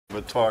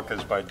The talk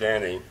is by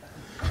Danny,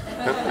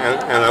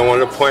 and I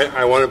want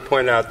to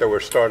point out that we're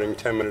starting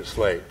 10 minutes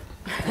late.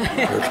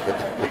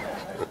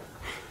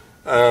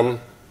 You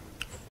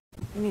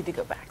need to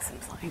go back some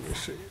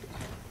slides.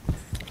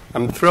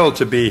 I'm thrilled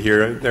to be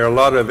here. There are a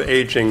lot of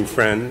aging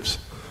friends.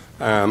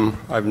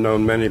 I've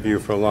known many of you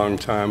for a long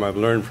time. I've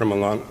learned from a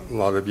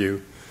lot of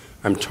you.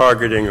 I'm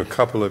targeting a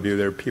couple of you.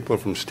 There are people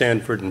from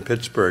Stanford and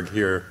Pittsburgh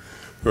here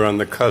who are on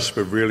the cusp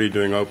of really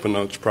doing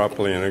OpenNotes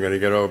properly and are going to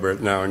get over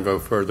it now and go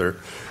further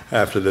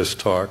after this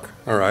talk.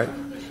 All right?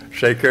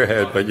 Shake your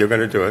head, but you're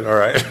going to do it. All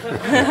right?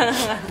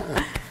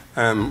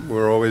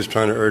 We're always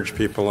trying to urge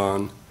people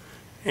on.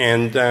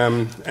 And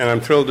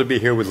I'm thrilled to be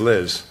here with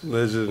Liz.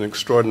 Liz is an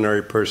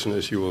extraordinary person,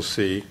 as you will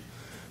see.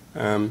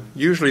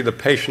 Usually the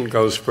patient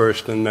goes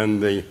first and then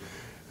the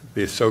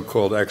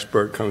so-called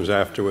expert comes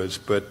afterwards,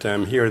 but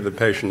here the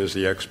patient is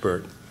the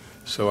expert.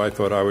 So I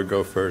thought I would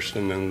go first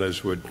and then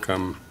Liz would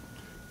come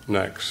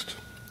next.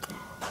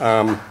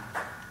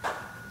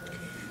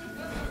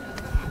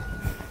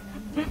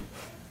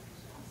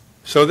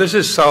 So this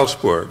is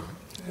Salzburg.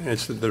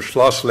 It's the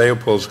Schloss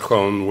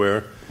Leopoldskron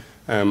where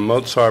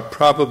Mozart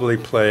probably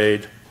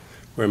played,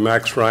 where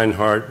Max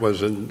Reinhardt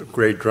was a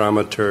great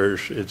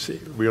dramaturge.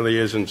 It really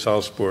is in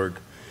Salzburg.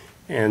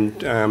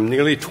 And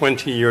nearly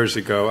 20 years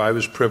ago, I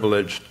was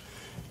privileged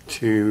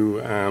to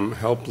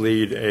help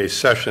lead a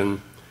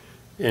session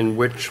in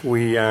which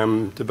we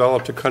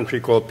developed a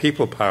country called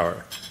People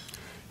Power,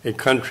 a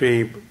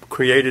country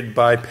created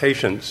by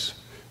patients,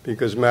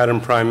 because Madam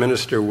Prime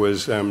Minister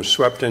was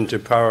swept into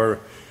power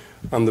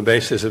on the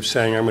basis of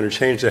saying, I'm going to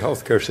change the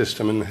healthcare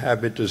system and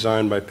have it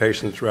designed by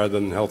patients rather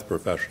than health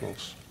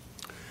professionals.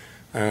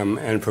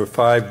 And for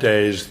 5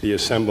 days, the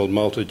assembled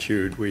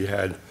multitude, we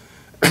had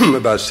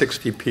about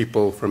 60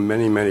 people from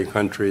many, many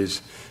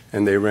countries,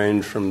 and they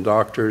ranged from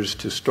doctors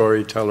to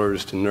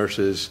storytellers to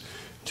nurses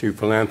to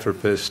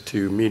philanthropists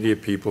to media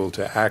people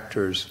to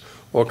actors,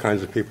 all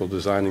kinds of people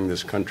designing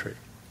this country.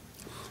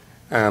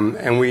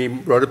 And we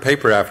wrote a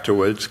paper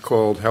afterwards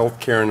called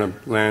Healthcare in a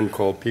Land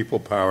Called People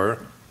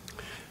Power.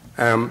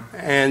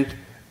 And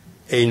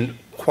a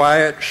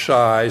quiet,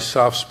 shy,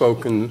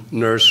 soft-spoken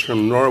nurse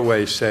from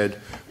Norway said,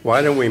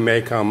 why don't we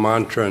make our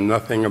mantra,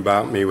 nothing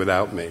about me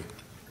without me?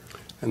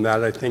 And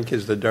that, I think,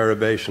 is the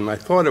derivation. I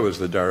thought it was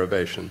the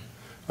derivation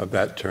of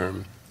that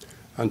term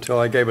until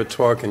I gave a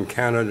talk in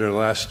Canada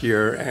last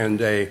year,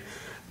 and a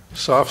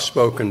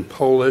soft-spoken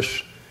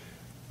Polish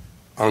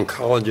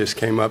oncologist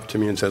came up to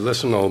me and said,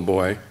 listen, old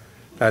boy,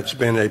 that's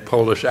been a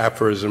Polish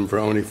aphorism for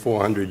only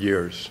 400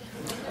 years.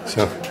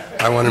 So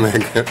I want to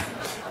make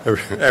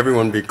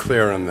everyone be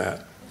clear on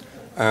that.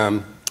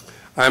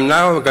 I'm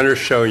now going to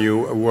show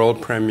you a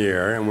world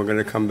premiere, and we're going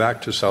to come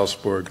back to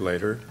Salzburg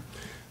later.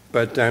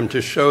 But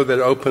to show that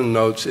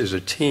OpenNotes is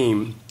a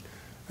team,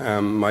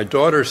 my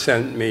daughter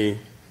sent me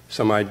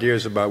some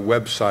ideas about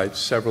websites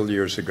several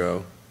years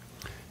ago.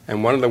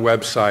 And one of the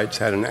websites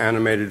had an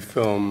animated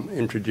film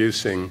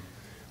introducing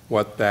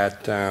what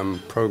that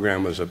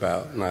program was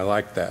about, and I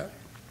liked that.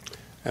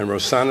 And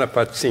Rosanna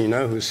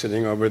Pazzina, who's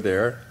sitting over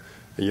there,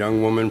 a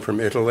young woman from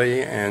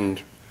Italy,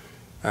 and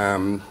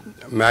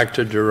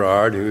Magda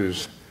Gerard,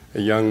 who's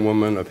a young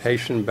woman of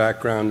Haitian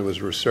background, who was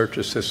a research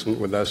assistant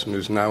with us and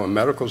who's now a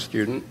medical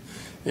student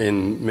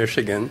in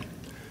Michigan,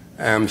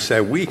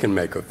 said, we can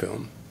make a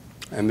film.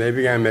 And they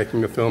began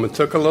making a film. It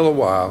took a little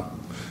while.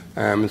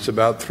 It's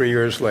about 3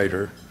 years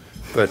later.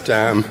 But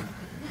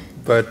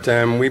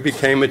we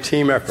became a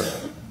team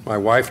effort. My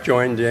wife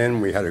joined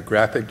in. We had a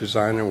graphic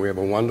designer. We have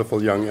a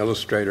wonderful young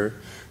illustrator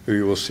who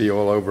you will see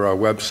all over our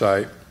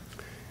website.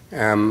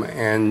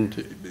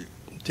 And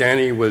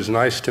Danny was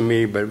nice to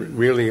me, but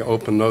really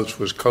OpenNotes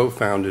was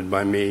co-founded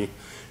by me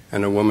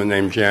and a woman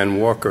named Jan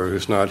Walker,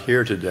 who's not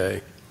here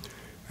today.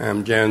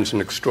 Jan's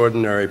an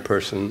extraordinary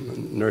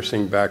person,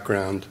 nursing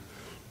background.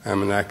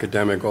 I'm an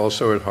academic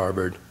also at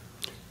Harvard.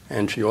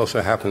 And she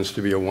also happens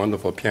to be a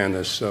wonderful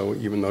pianist, so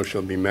even though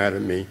she'll be mad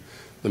at me,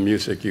 the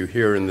music you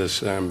hear in this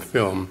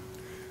film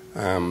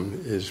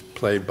is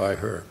played by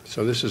her.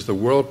 So this is the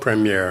world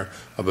premiere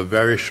of a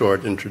very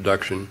short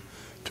introduction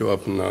to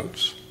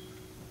OpenNotes.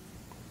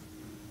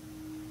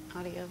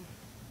 Audio.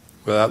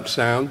 Without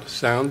sound?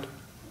 Sound?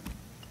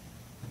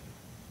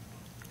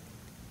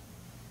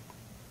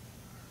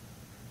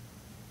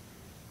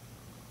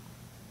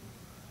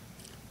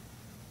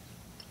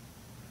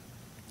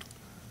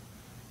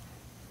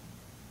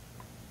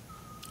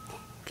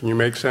 Can you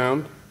make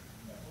sound?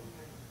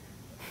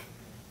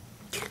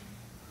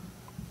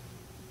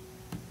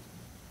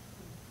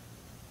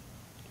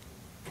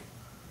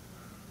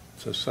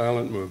 It's a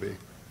silent movie.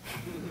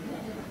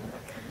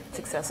 It's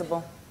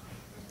accessible.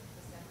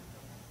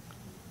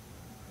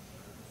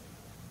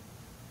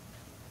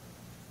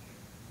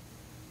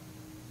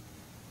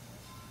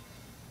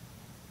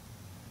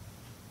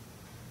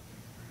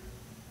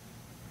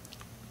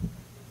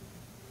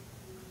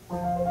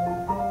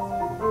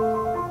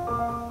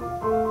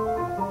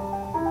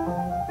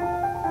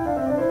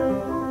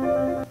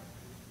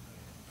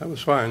 That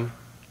was fine.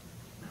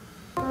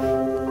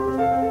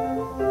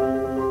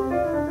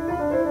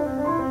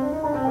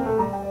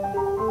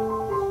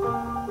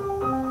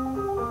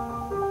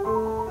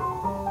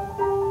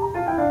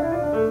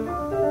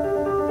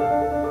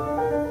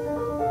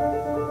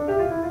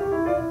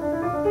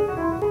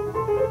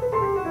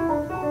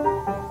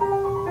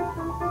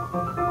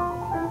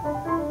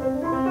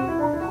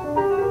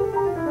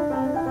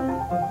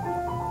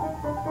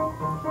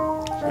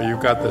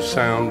 got the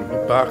sound.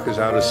 Bach is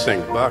out of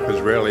sync. Bach is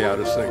rarely out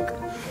of sync,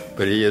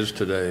 but he is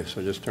today, so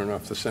just turn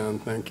off the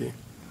sound. Thank you.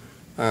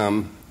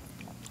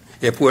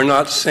 If we're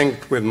not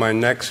synced with my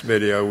next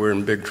video, we're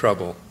in big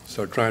trouble.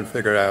 So try and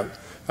figure out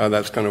how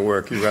that's going to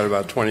work. You've got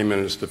about 20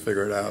 minutes to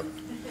figure it out.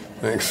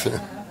 Thanks.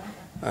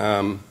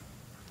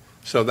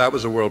 So that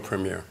was a world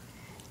premiere.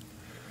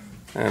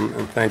 And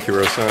thank you,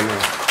 Rosanna.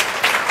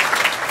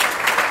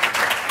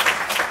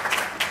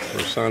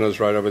 Rosanna's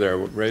right over there.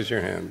 Raise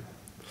your hand.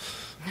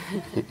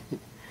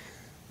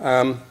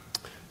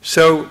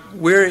 So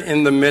we're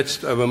in the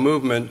midst of a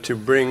movement to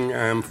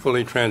bring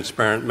fully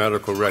transparent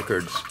medical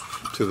records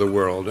to the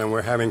world, and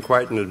we're having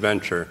quite an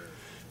adventure.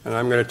 And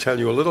I'm going to tell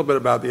you a little bit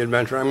about the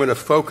adventure. I'm going to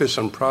focus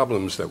on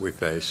problems that we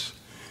face,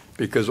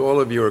 because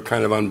all of you are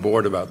kind of on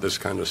board about this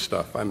kind of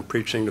stuff. I'm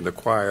preaching to the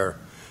choir,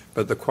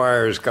 but the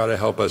choir has got to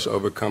help us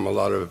overcome a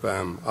lot of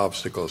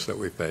obstacles that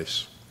we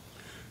face.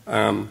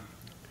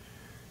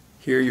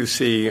 Here you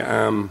see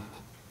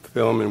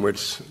film in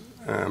which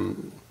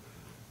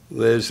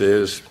Liz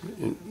is,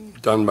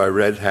 done by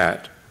Red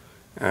Hat,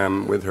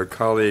 with her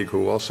colleague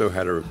who also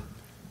had an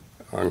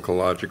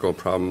oncological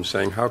problem,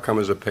 saying, how come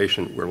as a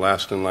patient we're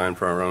last in line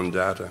for our own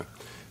data?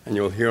 And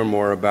you'll hear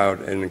more about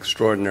an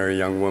extraordinary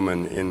young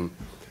woman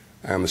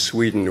in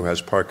Sweden who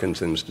has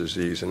Parkinson's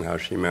disease and how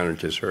she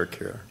manages her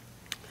care.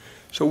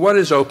 So what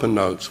is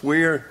OpenNotes?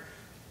 We're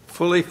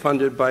fully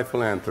funded by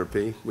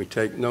philanthropy. We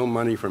take no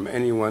money from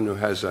anyone who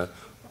has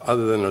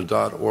other than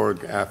a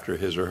 .org after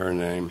his or her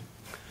name.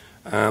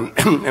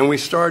 And we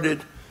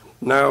started,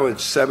 now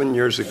it's 7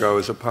 years ago,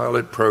 as a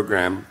pilot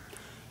program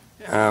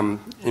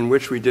in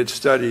which we did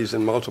studies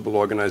in multiple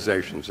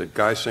organizations, at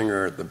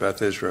Geisinger, at the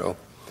Beth Israel,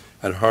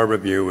 at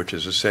Harborview, which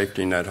is a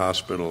safety net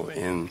hospital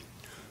in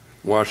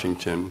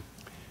Washington.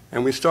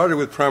 And we started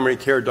with primary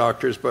care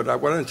doctors, but I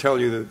want to tell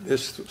you that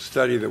this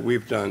study that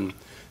we've done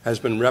has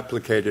been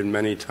replicated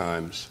many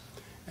times,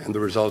 and the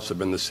results have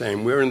been the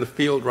same. We're in the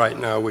field right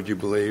now, would you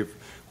believe,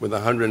 with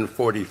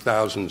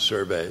 140,000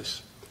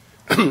 surveys.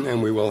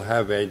 And we will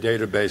have a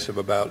database of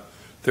about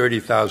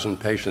 30,000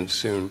 patients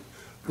soon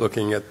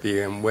looking at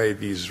the way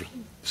these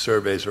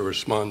surveys are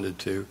responded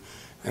to.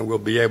 And we'll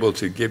be able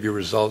to give you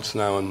results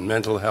now on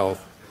mental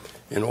health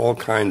in all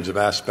kinds of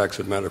aspects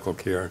of medical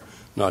care,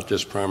 not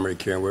just primary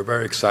care. We're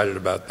very excited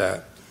about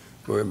that.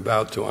 We're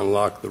about to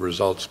unlock the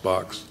results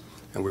box,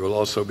 and we will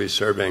also be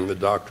surveying the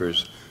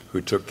doctors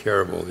who took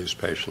care of all these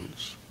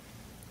patients.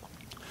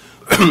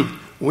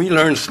 We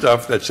learned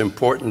stuff that's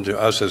important to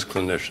us as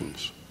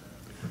clinicians.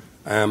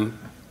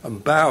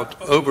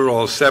 About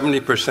overall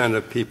 70%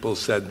 of people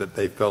said that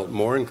they felt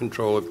more in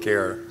control of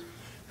care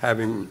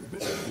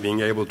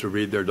being able to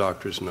read their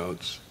doctor's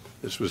notes.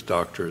 This was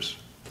doctors.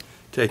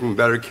 Taking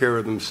better care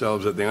of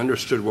themselves, that they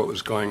understood what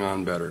was going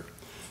on better,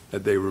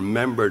 that they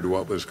remembered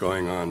what was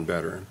going on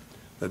better,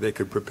 that they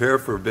could prepare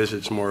for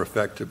visits more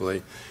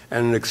effectively,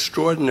 and an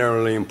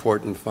extraordinarily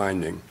important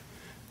finding,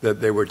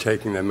 that they were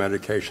taking their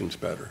medications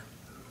better.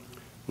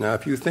 Now,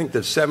 if you think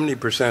that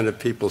 70% of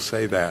people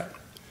say that,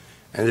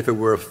 and if it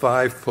were a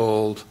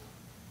five-fold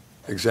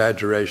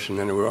exaggeration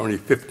and it were only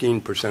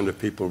 15% of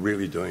people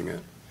really doing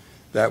it,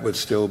 that would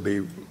still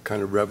be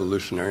kind of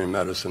revolutionary in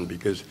medicine,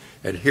 because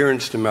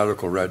adherence to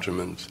medical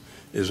regimens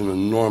is an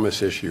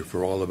enormous issue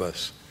for all of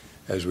us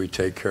as we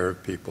take care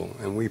of people.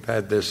 And we've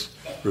had this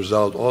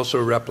result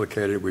also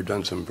replicated. We've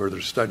done some further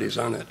studies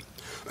on it.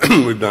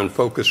 We've done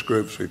focus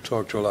groups. We've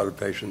talked to a lot of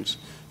patients.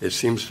 It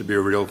seems to be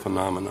a real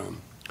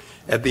phenomenon.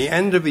 At the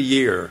end of a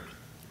year,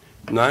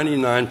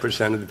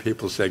 99% of the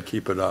people said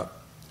keep it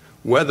up,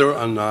 whether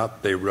or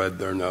not they read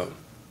their note.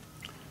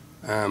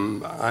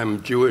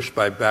 I'm Jewish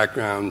by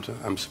background.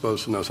 I'm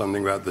supposed to know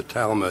something about the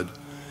Talmud.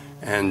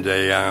 And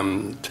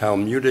a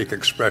Talmudic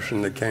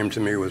expression that came to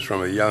me was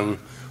from a young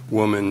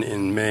woman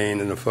in Maine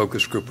in a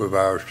focus group of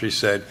ours. She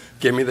said,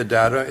 give me the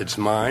data, it's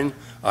mine,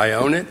 I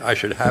own it, I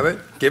should have it,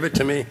 give it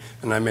to me,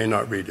 and I may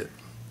not read it.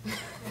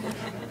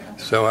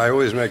 So I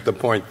always make the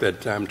point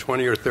that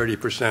 20 or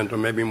 30% or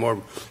maybe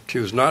more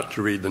choose not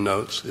to read the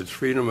notes. It's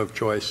freedom of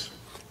choice.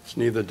 It's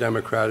neither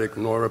Democratic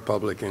nor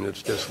Republican,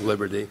 it's just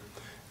liberty.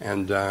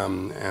 And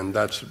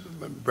that's a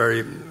very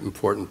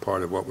important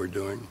part of what we're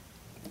doing.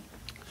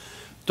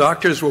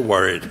 Doctors were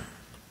worried.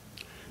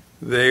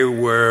 They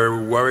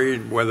were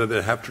worried whether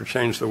they'd have to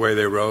change the way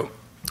they wrote.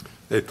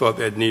 They thought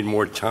they'd need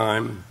more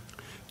time.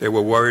 They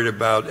were worried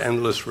about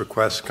endless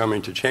requests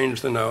coming to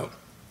change the note.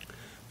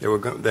 They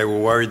were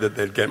worried that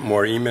they'd get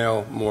more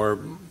email, more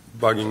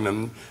bugging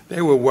them.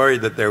 They were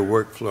worried that their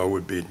workflow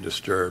would be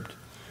disturbed.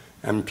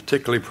 And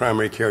particularly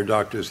primary care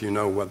doctors, you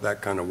know what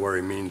that kind of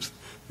worry means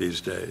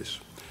these days.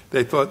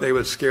 They thought they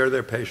would scare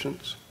their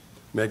patients,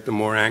 make them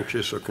more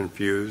anxious or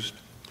confused.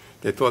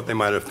 They thought they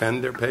might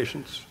offend their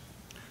patients.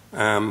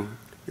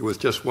 It was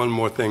just one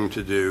more thing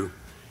to do,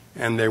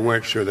 and they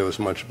weren't sure there was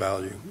much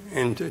value.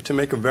 And to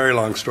make a very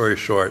long story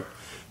short,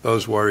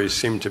 those worries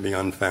seem to be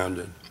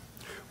unfounded.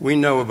 We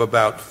know of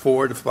about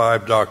 4 to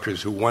 5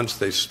 doctors who, once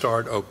they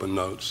start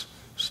OpenNotes,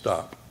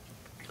 stop.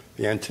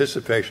 The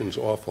anticipation's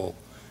awful,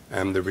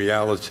 and the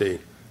reality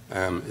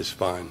is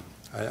fine.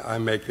 I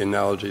make the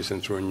analogy,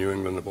 since we're in New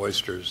England, of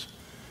oysters.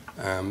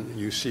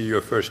 You see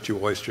your first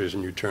 2 oysters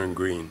and you turn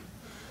green.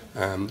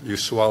 You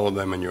swallow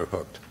them and you're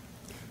hooked.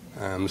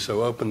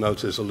 So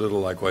OpenNotes is a little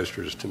like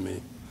oysters to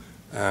me.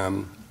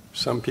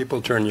 Some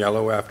people turn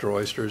yellow after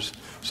oysters.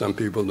 Some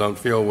people don't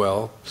feel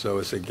well. So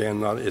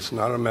it's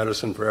not a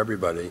medicine for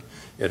everybody.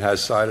 It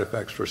has side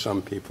effects for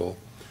some people.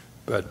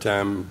 But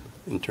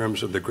in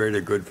terms of the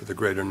greater good for the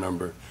greater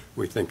number,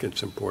 we think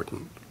it's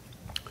important.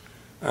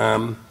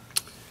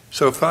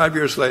 So 5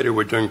 years later,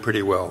 we're doing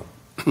pretty well.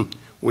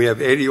 We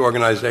have 80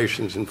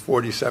 organizations in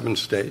 47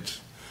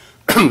 states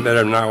that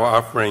are now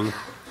offering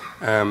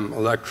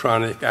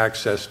electronic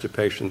access to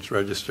patients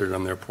registered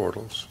on their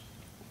portals.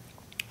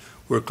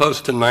 We're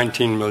close to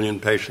 19 million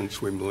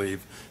patients, we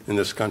believe, in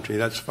this country.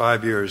 That's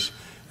 5 years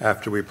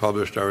after we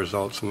published our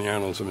results in the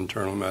Annals of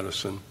Internal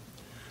Medicine.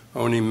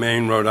 Only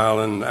Maine, Rhode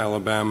Island,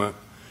 Alabama,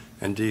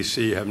 and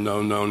D.C. have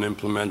no known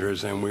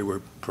implementers, and we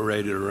were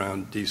paraded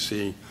around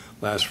D.C.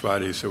 last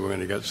Friday, so we're going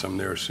to get some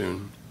there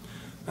soon.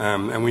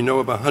 And we know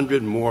of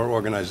 100 more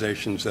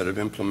organizations that have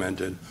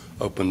implemented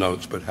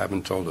OpenNotes but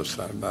haven't told us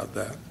about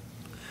that.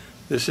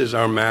 This is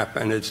our map,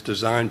 and it's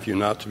designed for you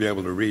not to be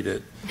able to read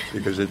it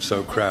because it's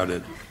so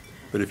crowded.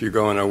 But if you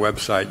go on our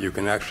website, you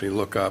can actually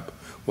look up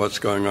what's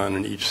going on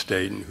in each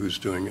state and who's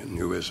doing it and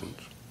who isn't.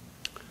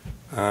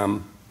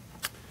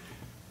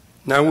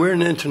 Now, we're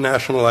an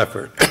international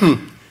effort.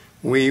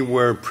 We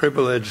were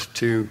privileged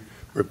to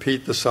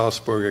repeat the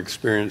Salzburg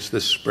experience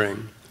this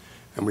spring,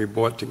 and we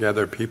brought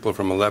together people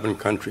from 11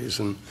 countries,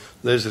 and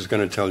Liz is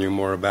going to tell you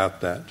more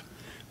about that.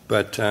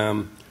 But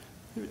I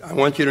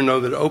want you to know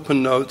that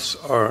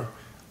OpenNotes are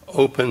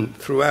open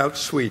throughout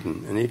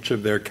Sweden in each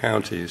of their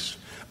counties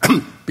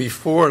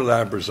before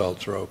lab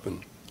results are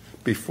open,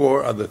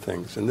 before other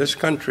things. In this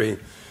country,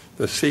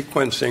 the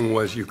sequencing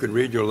was you could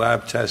read your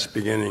lab tests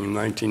beginning in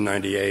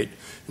 1998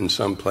 in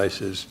some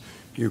places.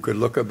 You could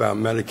look about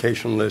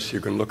medication lists,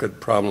 you can look at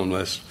problem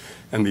lists,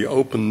 and the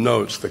open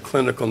notes, the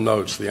clinical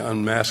notes, the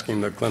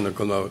unmasking the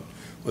clinical note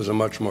was a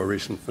much more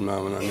recent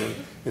phenomenon.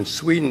 In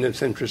Sweden,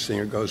 it's interesting,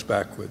 it goes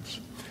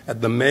backwards.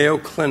 At the Mayo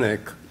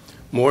Clinic,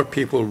 more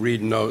people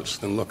read notes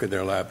than look at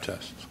their lab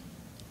tests.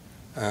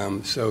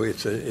 So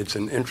it's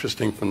an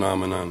interesting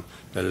phenomenon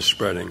that is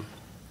spreading.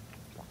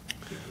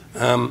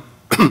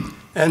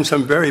 And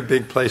some very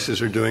big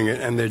places are doing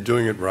it, and they're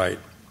doing it right.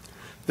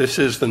 This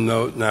is the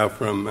note now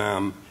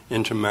from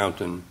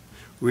Intermountain.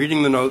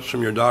 Reading the notes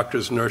from your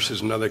doctors,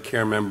 nurses, and other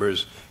care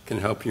members can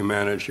help you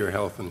manage your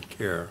health and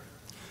care.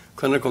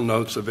 Clinical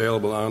notes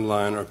available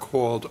online are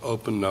called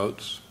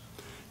OpenNotes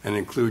and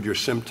include your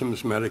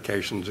symptoms,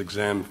 medications,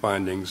 exam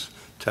findings,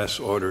 tests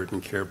ordered,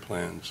 and care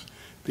plans.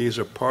 These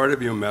are part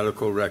of your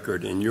medical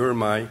record. In your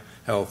My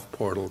Health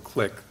portal,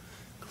 click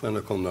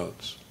Clinical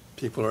Notes.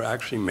 People are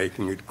actually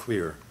making it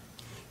clear.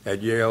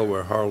 At Yale,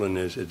 where Harlan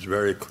is, it's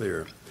very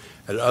clear.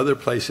 At other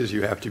places,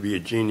 you have to be a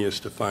genius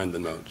to find the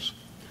notes.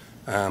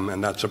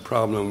 And that's a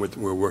problem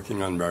we're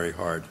working on very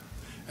hard.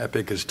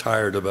 Epic is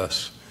tired of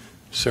us.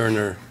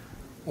 Cerner,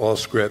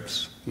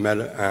 Allscripts,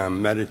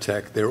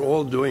 Meditech, they're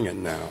all doing it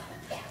now.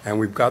 And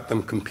we've got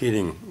them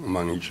competing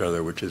among each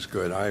other, which is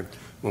good.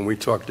 When we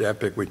talk to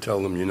Epic, we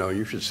tell them,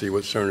 you should see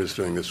what Cerner's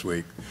doing this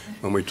week.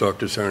 When we talk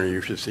to Cerner,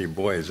 you should see,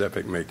 boy, is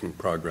Epic making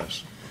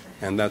progress.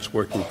 And that's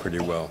working pretty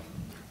well.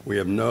 We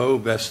have no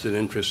vested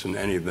interest in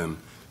any of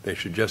them. They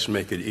should just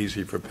make it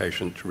easy for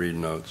patients to read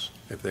notes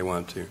if they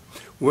want to.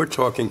 We're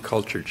talking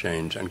culture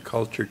change, and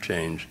culture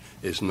change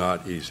is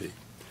not easy.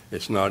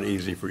 It's not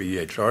easy for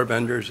EHR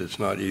vendors, it's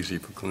not easy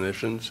for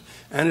clinicians,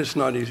 and it's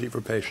not easy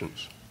for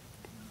patients.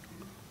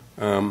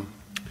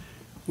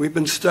 We've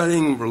been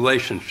studying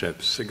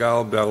relationships.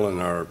 Sigal Bell in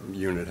our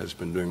unit has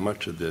been doing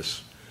much of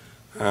this.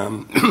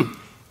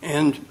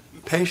 And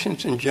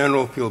patients in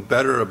general feel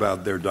better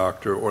about their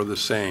doctor or the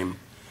same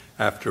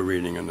after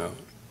reading a note.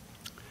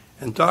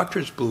 And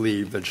doctors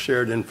believe that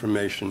shared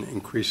information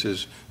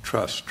increases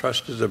trust.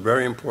 Trust is a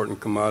very important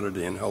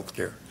commodity in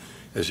healthcare,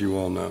 as you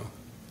all know.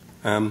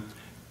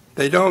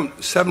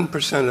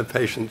 7% of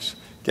patients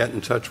get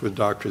in touch with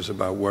doctors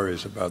about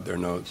worries about their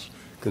notes,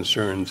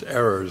 concerns,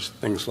 errors,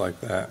 things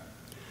like that.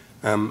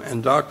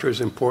 And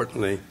doctors,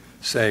 importantly,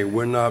 say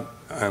we're not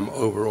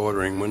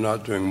over-ordering, we're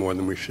not doing more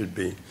than we should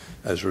be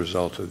as a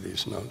result of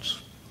these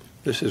notes.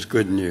 This is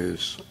good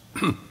news.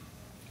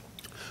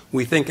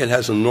 We think it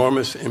has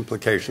enormous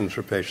implications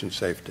for patient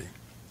safety.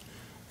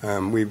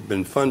 We've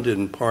been funded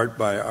in part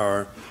by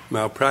our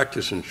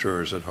malpractice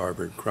insurers at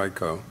Harvard,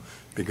 CRICO,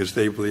 because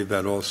they believe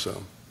that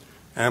also.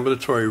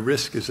 Ambulatory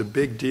risk is a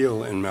big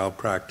deal in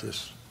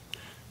malpractice.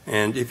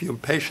 And if your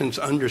patients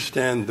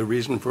understand the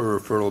reason for a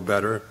referral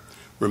better,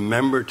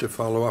 remember to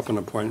follow up on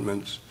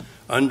appointments,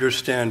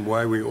 understand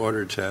why we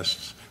order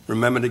tests,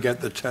 remember to get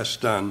the tests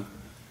done,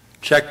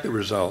 check the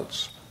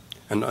results,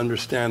 and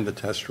understand the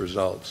test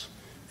results,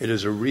 it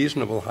is a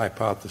reasonable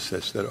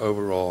hypothesis that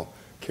overall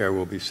care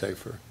will be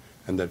safer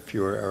and that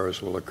fewer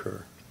errors will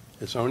occur.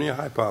 It's only a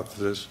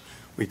hypothesis.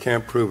 We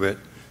can't prove it.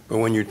 But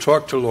when you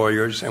talk to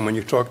lawyers and when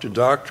you talk to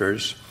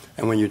doctors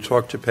and when you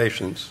talk to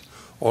patients,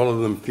 all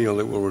of them feel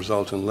it will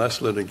result in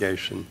less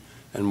litigation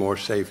and more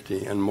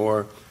safety and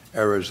more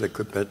errors that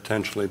could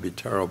potentially be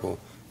terrible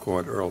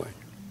caught early.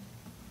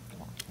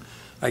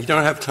 I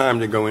don't have time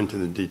to go into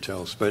the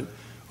details, but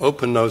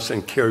OpenNotes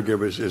and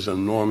caregivers is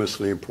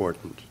enormously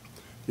important.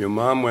 Your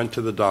mom went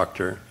to the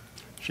doctor.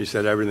 She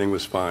said everything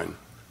was fine.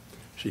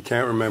 She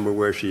can't remember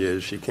where she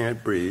is. She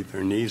can't breathe.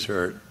 Her knees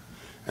hurt,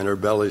 and her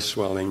belly's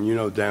swelling. You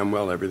know damn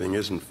well everything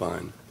isn't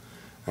fine.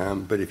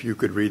 But if you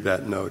could read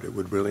that note, it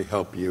would really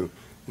help you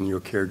in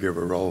your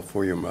caregiver role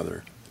for your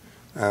mother.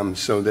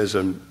 So there's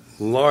a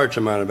large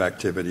amount of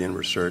activity and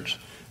research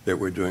that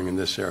we're doing in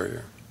this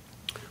area.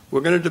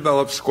 We're going to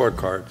develop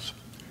scorecards.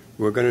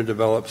 We're going to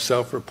develop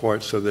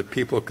self-reports so that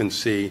people can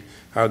see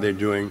how they're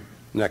doing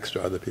next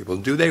to other people.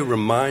 Do they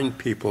remind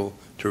people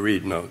to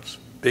read notes?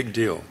 Big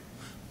deal.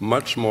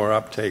 Much more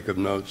uptake of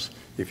notes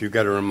if you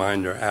get a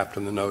reminder after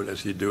the note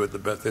as you do at the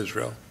Beth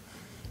Israel.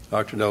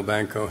 Dr.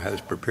 Delbanco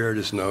has prepared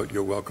his note.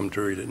 You're welcome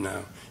to read it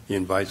now. He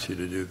invites you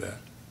to do that.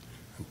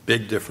 A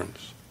big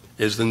difference.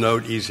 Is the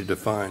note easy to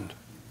find?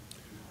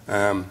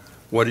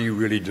 What are you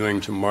really doing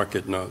to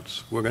market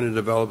notes? We're going to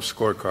develop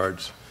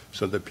scorecards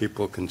so that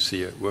people can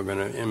see it. We're going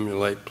to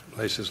emulate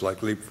places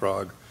like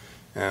Leapfrog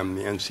and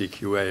the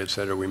NCQA, et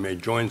cetera. We may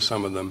join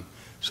some of them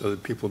so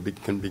that people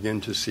can begin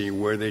to see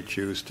where they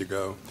choose to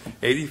go.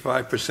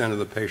 85% of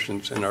the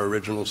patients in our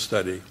original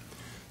study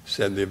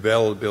said the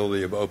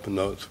availability of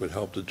OpenNotes would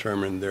help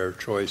determine their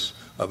choice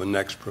of a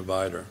next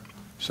provider.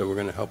 So we're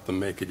going to help them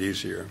make it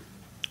easier.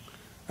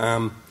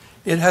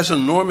 It has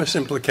enormous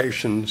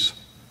implications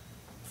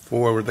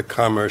for the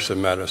commerce of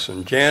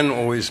medicine. Jan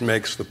always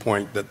makes the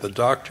point that the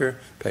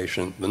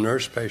doctor-patient, the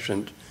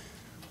nurse-patient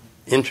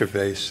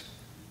interface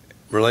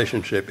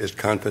relationship is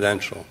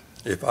confidential.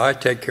 If I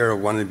take care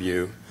of one of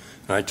you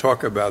and I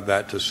talk about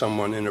that to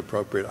someone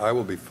inappropriate, I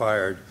will be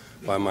fired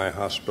by my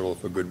hospital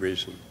for good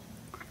reason.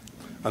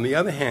 On the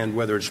other hand,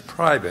 whether it's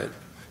private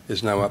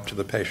is now up to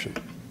the patient.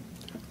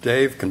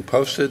 Dave can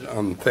post it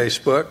on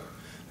Facebook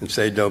and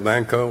say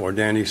Delbanco or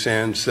Danny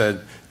Sands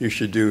said you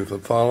should do the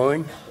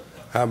following.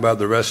 How about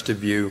the rest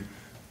of you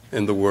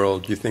in the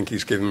world? Do you think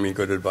he's giving me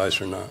good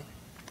advice or not?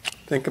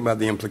 Think about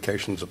the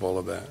implications of all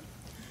of that.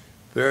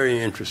 Very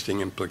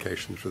interesting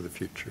implications for the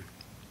future.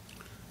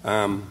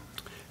 And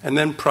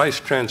then price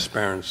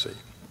transparency.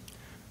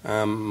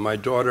 My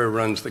daughter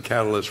runs the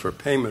Catalyst for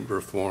Payment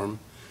Reform.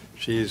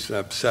 She's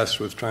obsessed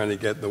with trying to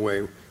get the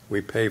way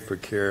we pay for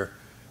care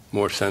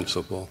more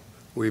sensible.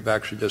 We've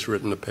actually just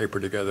written a paper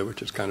together,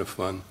 which is kind of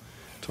fun,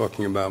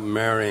 talking about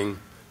marrying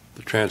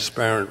the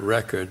transparent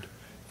record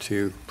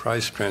to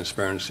price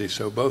transparency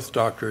so both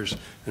doctors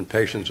and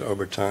patients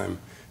over time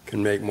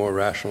can make more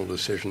rational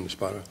decisions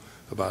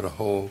about a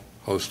whole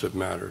host of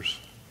matters.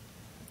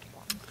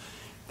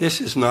 This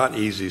is not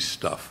easy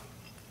stuff.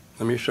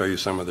 Let me show you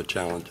some of the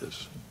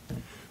challenges.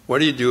 What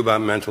do you do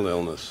about mental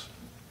illness?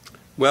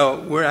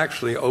 Well, we're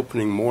actually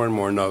opening more and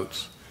more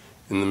notes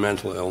in the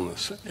mental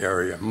illness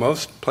area.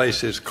 Most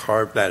places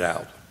carve that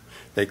out.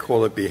 They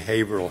call it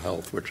behavioral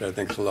health, which I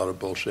think is a lot of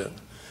bullshit.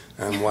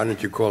 And why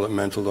don't you call it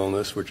mental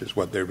illness, which is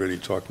what they're really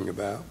talking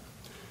about?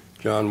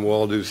 John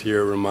Wald, who's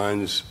here,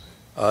 reminds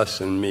us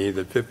and me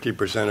that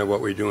 50% of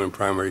what we do in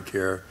primary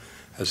care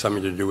has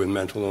something to do with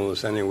mental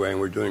illness anyway,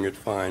 and we're doing it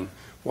fine.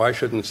 Why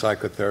shouldn't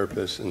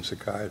psychotherapists and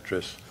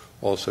psychiatrists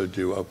also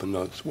do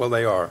OpenNotes? Well,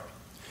 they are,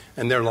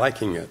 and they're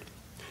liking it.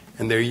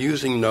 And they're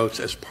using notes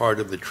as part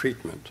of the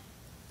treatment.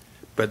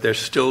 But there's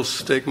still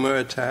stigma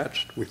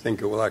attached. We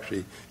think it will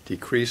actually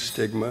decrease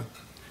stigma.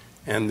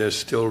 And there's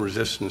still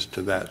resistance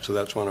to that, so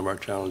that's one of our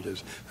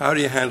challenges. How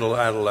do you handle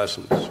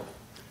adolescents?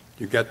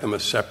 You get them a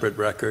separate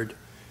record?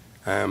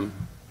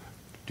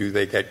 Do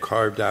they get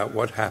carved out?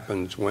 What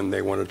happens when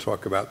they want to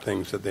talk about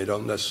things that they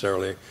don't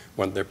necessarily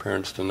want their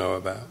parents to know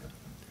about?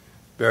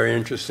 Very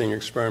interesting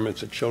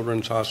experiments at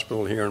Children's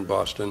Hospital here in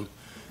Boston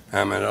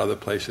and other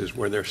places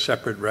where there are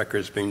separate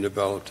records being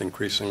developed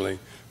increasingly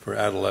for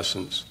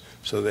adolescents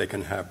so they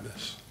can have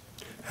this.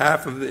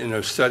 Half of in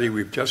a study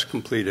we've just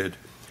completed,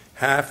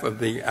 half of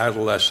the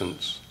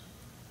adolescents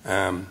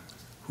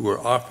who are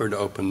offered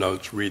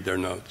OpenNotes read their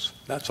notes.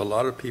 That's a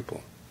lot of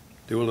people.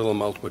 Do a little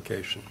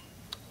multiplication.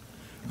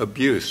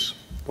 Abuse.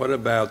 What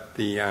about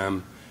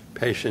the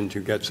patient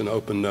who gets an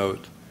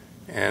OpenNote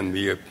and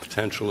the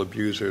potential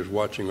abuser is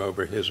watching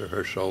over his or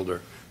her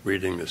shoulder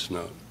reading this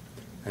note?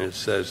 And it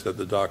says that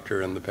the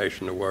doctor and the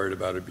patient are worried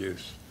about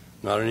abuse.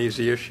 Not an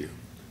easy issue.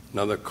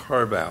 Another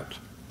carve-out.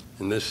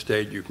 In this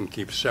state, you can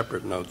keep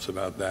separate notes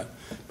about that.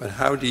 But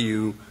how do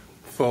you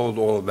fold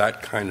all of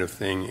that kind of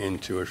thing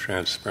into a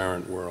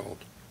transparent world?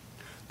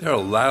 There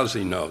are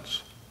lousy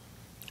notes.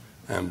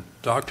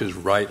 Doctors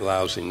write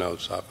lousy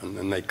notes often,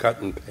 and they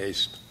cut and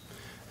paste,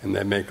 and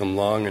they make them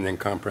long and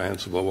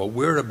incomprehensible. What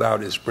we're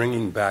about is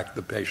bringing back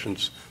the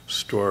patient's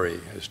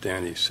story, as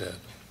Danny said.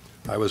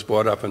 I was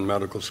brought up in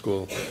medical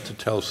school to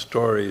tell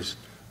stories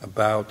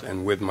about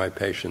and with my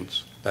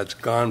patients. That's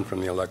gone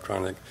from the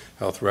electronic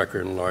health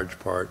record in large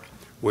part.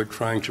 We're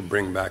trying to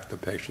bring back the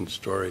patient's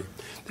story.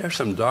 There are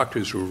some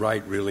doctors who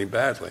write really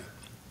badly.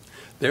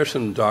 There are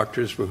some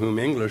doctors for whom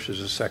English is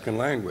a second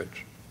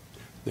language.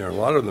 There are a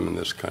lot of them in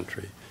this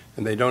country,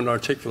 and they don't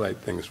articulate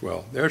things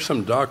well. There are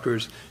some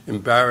doctors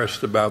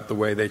embarrassed about the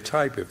way they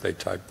type if they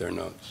type their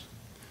notes.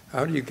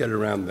 How do you get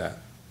around that?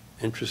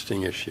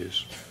 Interesting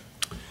issues.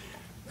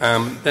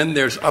 Then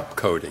there's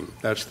upcoding.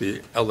 That's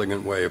the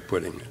elegant way of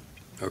putting it.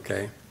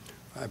 Okay,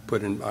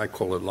 I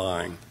call it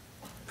lying.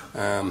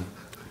 I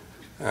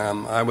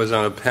was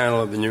on a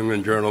panel of the New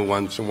England Journal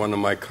once, and one of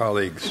my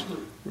colleagues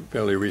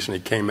fairly recently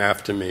came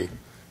after me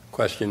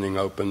questioning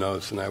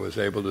OpenNotes, and I was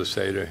able to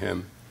say to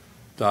him, ...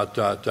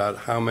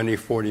 how many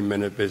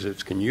 40-minute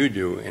visits can you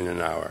do in an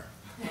hour?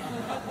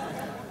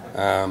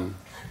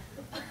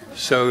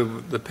 So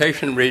the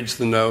patient reads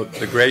the note,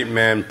 the great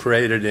man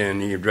paraded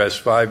in, he addressed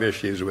 5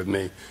 issues with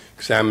me,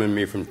 examined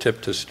me from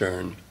tip to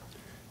stern,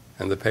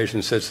 and the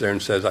patient sits there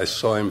and says, I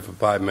saw him for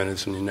 5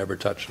 minutes and he never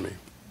touched me.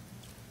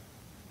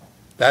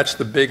 That's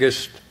the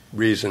biggest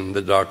reason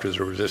the doctors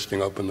are resisting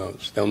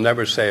OpenNotes. They'll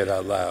never say it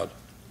out loud,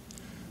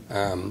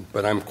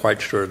 but I'm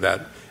quite sure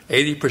that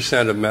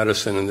 80% of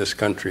medicine in this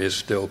country is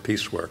still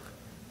piecework,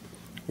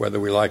 whether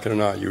we like it or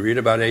not. You read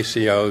about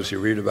ACOs, you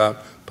read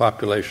about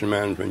population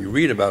management, you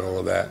read about all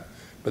of that,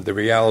 but the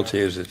reality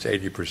is it's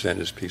 80%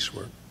 is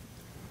piecework.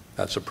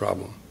 That's a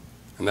problem,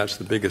 and that's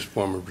the biggest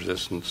form of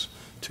resistance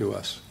to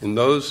us. In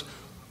those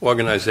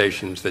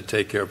organizations that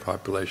take care of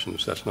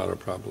populations, that's not a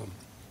problem.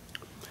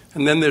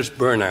 And then there's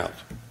burnout.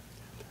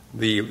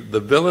 The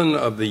villain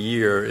of the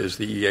year is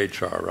the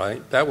EHR,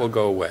 right? That will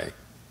go away.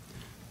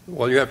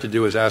 All you have to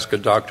do is ask a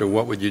doctor,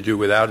 what would you do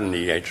without an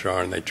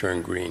EHR, and they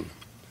turn green.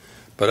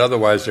 But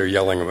otherwise, they're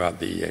yelling about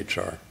the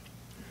EHR.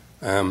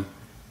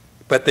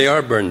 But they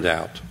are burned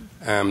out.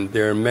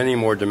 There are many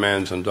more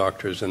demands on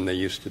doctors than there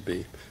used to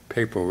be.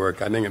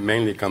 Paperwork, I think it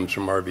mainly comes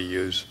from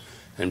RVUs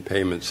and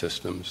payment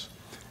systems.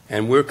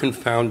 And we're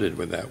confounded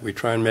with that. We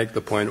try and make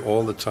the point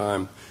all the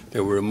time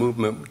that we're a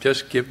movement,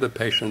 just give the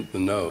patient the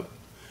note.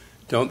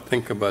 Don't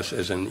think of us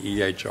as an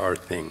EHR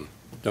thing.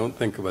 Don't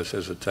think of us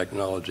as a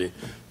technology.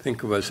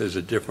 Think of us as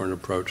a different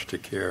approach to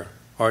care.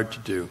 Hard to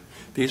do.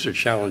 These are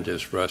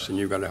challenges for us, and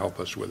you've got to help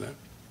us with it.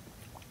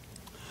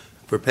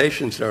 For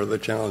patients, there are the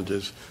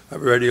challenges.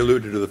 I've already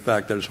alluded to the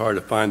fact that it's hard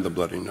to find the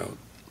bloody note.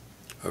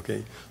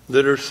 Okay?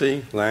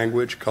 Literacy,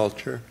 language,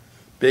 culture,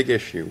 big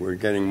issue. We're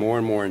getting more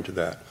and more into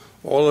that.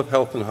 All of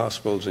Health and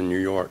Hospitals in New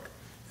York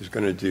is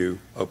going to do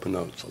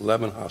OpenNotes,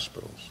 11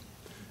 hospitals.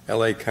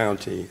 LA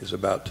County is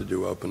about to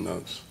do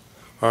OpenNotes.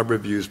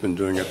 Harborview's been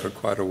doing it for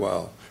quite a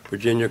while.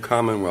 Virginia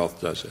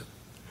Commonwealth does it.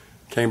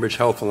 Cambridge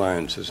Health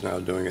Alliance is now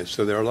doing it.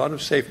 So there are a lot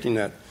of safety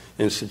net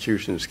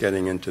institutions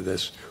getting into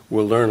this.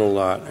 We'll learn a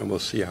lot, and we'll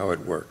see how it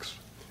works.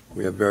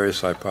 We have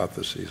various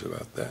hypotheses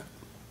about that.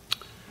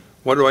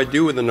 What do I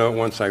do with the note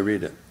once I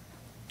read it?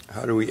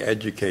 How do we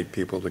educate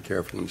people to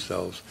care for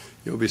themselves?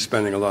 You'll be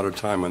spending a lot of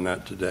time on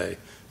that today,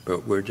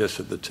 but we're just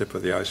at the tip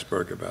of the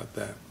iceberg about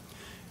that.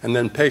 And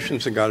then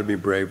patients have got to be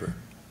braver.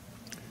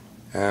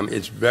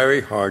 It's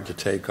very hard to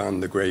take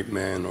on the great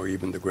man or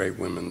even the great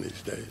women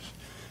these days.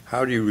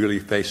 How do you really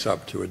face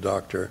up to a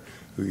doctor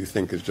who you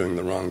think is doing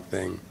the wrong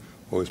thing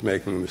or is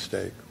making a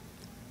mistake?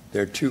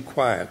 They're too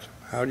quiet.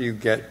 How do you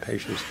get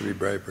patients to be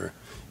braver?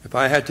 If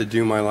I had to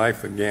do my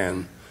life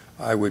again,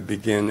 I would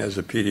begin as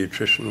a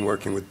pediatrician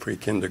working with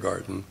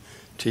pre-kindergarten,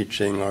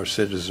 teaching our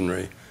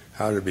citizenry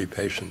how to be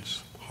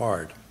patients.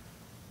 Hard.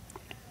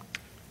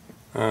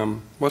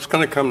 What's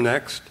going to come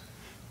next?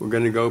 We're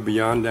going to go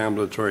beyond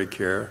ambulatory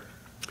care.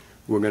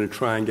 We're going to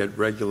try and get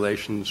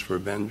regulations for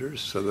vendors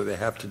so that they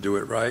have to do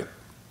it right.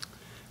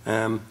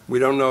 We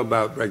don't know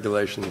about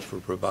regulations for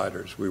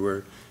providers. We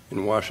were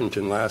in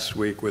Washington last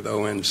week with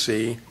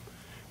ONC.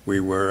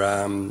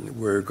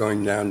 We're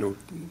going down to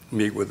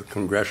meet with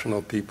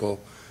congressional people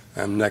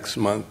next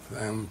month,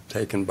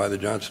 taken by the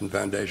Johnson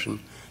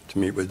Foundation to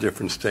meet with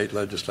different state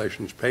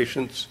legislations.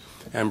 Patients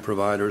and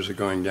providers are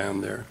going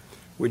down there.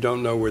 We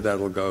don't know where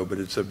that'll go, but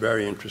it's a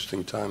very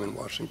interesting time in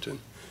Washington,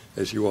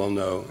 as you all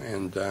know,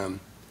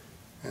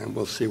 and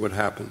we'll see what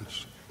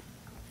happens.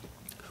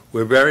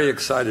 We're very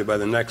excited by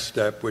the next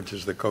step, which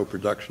is the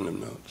co-production of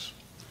notes.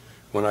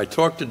 When I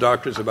talk to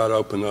doctors about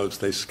OpenNotes,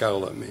 they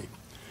scowl at me.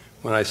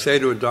 When I say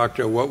to a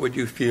doctor, what would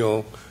you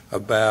feel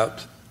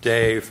about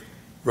Dave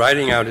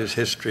writing out his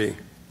history,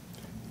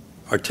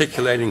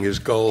 articulating his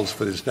goals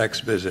for his next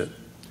visit,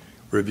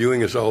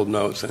 reviewing his old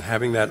notes, and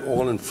having that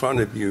all in front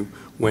of you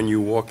when you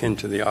walk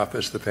into the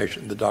office,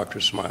 the doctor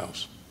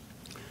smiles.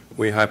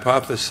 We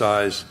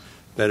hypothesize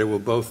that it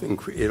will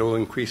it'll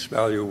increase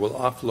value, will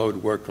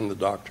offload work from the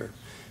doctor,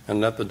 and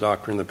let the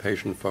doctor and the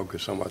patient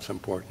focus on what's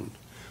important.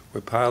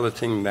 We're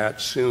piloting that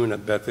soon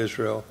at Beth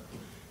Israel,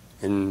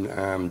 in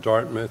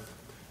Dartmouth,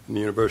 in the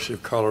University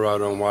of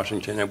Colorado in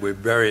Washington, and we're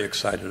very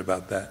excited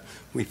about that.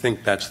 We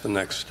think that's the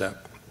next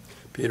step.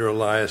 Peter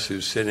Elias,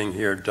 who's sitting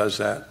here,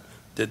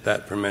 did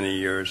that for many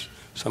years.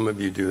 Some of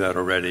you do that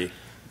already,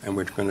 and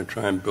we're going to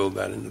try and build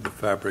that into the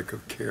fabric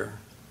of care.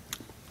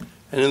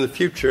 And in the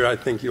future, I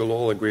think you'll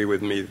all agree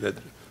with me that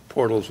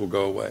portals will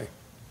go away,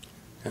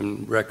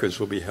 and records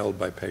will be held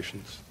by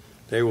patients.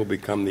 They will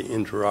become the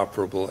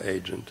interoperable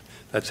agent.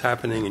 That's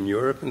happening in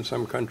Europe in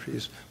some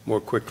countries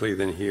more quickly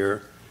than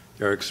here.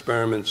 There are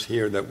experiments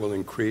here that will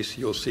increase.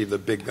 You'll see the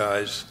big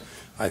guys,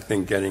 I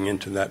think, getting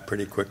into that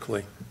pretty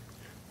quickly.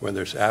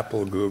 Whether it's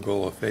Apple,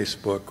 Google, or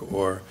Facebook,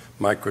 or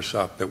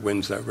Microsoft that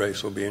wins that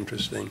race will be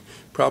interesting.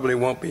 Probably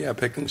won't be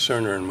Epic and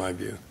Cerner, in my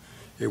view.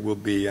 It will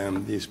be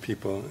these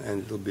people,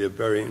 and it'll be a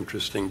very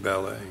interesting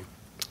ballet.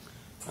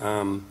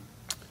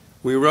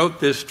 We wrote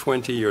this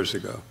 20 years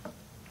ago.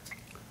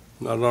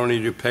 Not only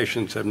do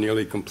patients have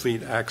nearly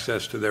complete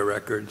access to their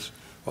records,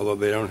 although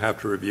they don't have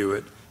to review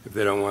it if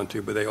they don't want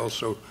to, but they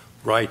also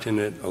write in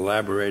it,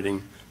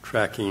 elaborating,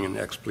 tracking, and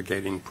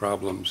explicating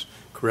problems,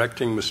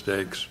 correcting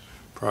mistakes,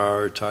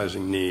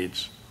 prioritizing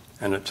needs,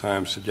 and at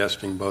times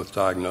suggesting both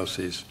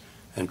diagnoses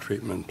and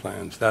treatment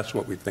plans. That's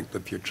what we think the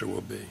future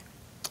will be.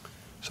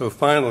 So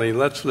finally,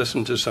 let's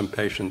listen to some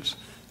patients,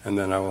 and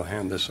then I will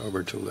hand this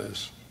over to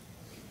Liz.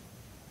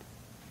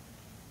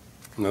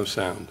 No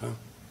sound, huh?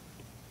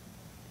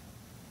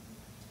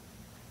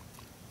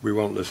 We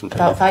won't listen to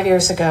About 5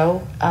 years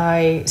ago,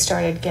 I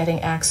started getting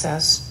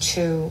access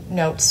to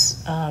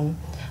notes on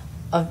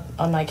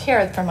my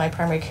care from my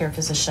primary care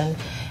physician,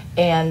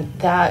 and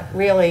that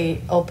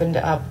really opened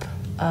up,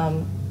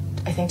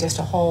 I think, just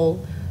a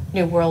whole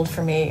new world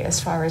for me as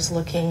far as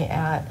looking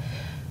at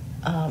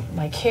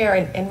my care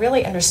and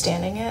really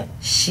understanding it.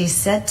 She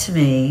said to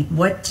me,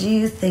 "What do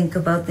you think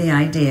about the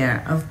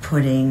idea of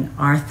putting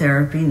our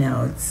therapy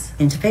notes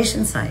into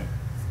patient site?"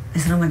 I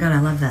said, "Oh my God, I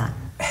love that."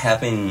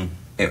 Having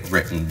it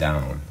written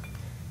down,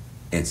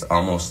 it's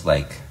almost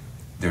like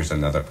there's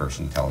another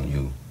person telling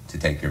you to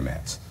take your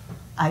meds.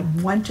 I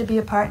want to be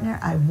a partner.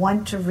 I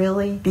want to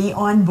really be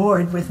on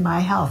board with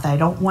my health. I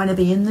don't want to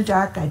be in the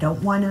dark. I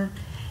don't want to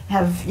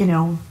have,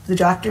 the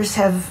doctors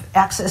have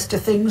access to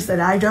things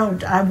that I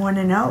don't. I want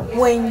to know.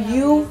 When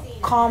you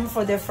come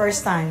for the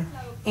first time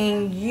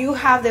and you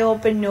have the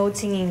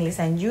OpenNotes in English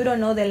and you don't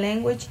know the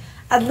language,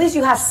 at least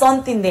you have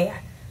something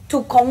there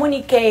to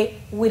communicate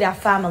with a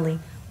family,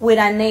 with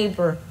a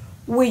neighbor,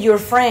 with your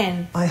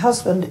friend. My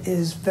husband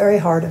is very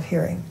hard of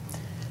hearing,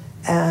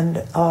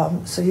 and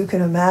so you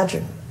can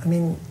imagine,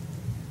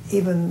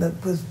 even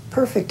with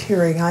perfect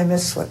hearing, I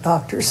miss what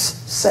doctors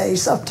say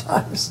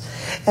sometimes,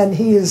 and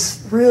he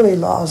is really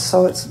lost.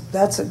 So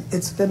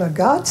it's been a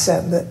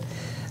godsend that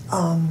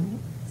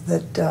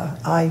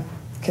I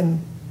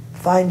can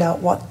find out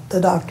what the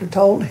doctor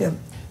told him.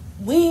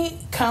 We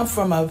come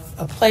from a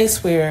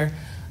place where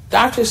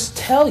doctors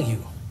tell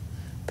you.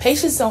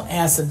 Patients don't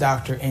ask the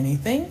doctor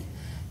anything.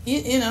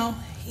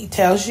 He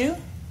tells you,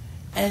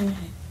 and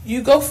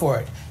you go for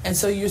it. And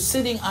so you're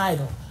sitting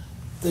idle.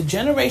 The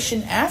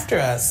generation after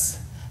us,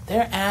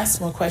 they're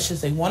asked more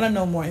questions. They want to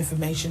know more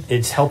information.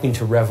 It's helping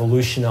to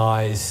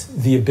revolutionize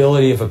the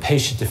ability of a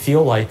patient to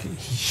feel like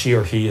she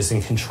or he is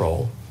in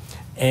control.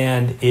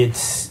 And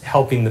it's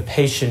helping the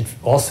patient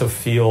also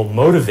feel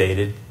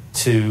motivated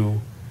to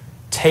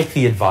take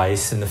the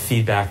advice and the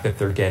feedback that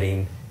they're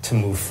getting to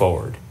move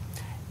forward.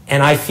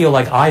 And I feel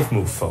like I've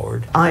moved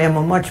forward. I am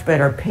a much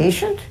better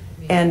patient,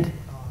 and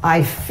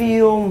I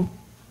feel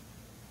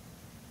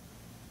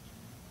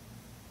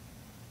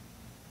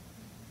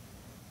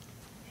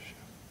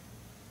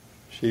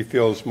She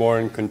feels more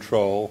in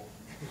control.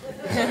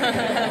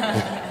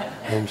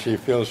 And she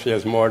feels she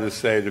has more to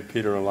say to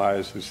Peter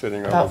Elias, who's sitting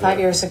over there. About 5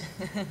 years ago.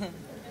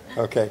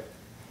 Okay.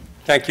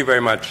 Thank you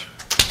very much.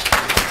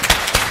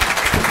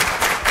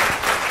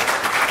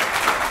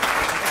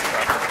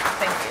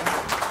 Thank you.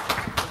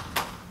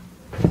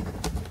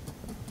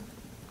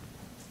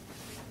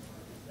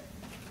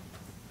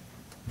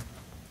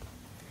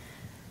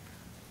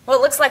 Well,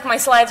 it looks like my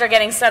slides are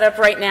getting set up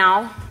right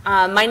now.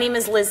 My name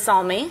is Liz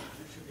Salmi.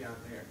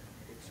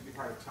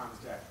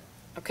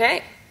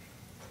 Okay.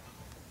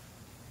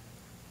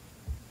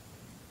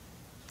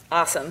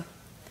 Awesome.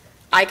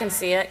 I can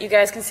see it. You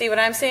guys can see what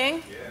I'm seeing?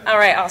 Yeah. All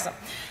right, awesome.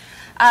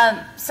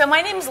 So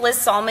my name is Liz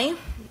Salmi.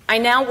 I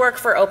now work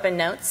for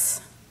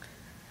OpenNotes,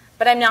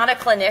 but I'm not a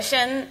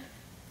clinician,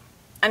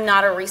 I'm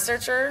not a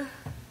researcher,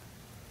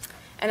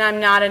 and I'm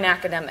not an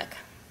academic.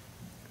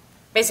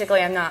 Basically,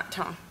 I'm not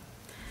Tom.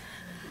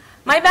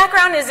 My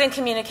background is in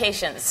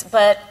communications,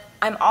 but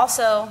I'm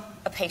also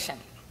a patient.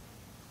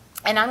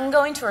 And I'm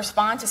going to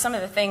respond to some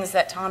of the things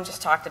that Tom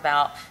just talked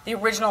about, the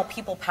original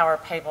People Power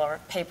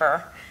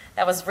paper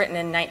that was written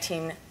in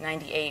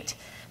 1998.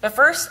 But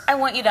first, I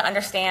want you to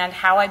understand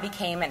how I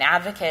became an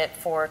advocate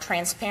for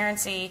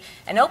transparency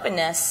and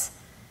openness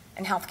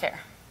in healthcare.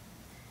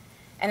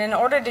 And in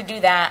order to do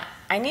that,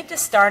 I need to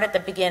start at the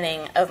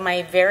beginning of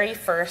my very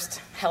first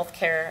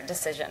healthcare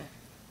decision.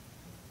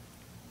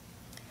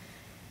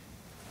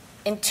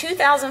 In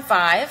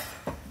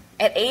 2005,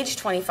 at age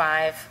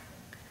 25,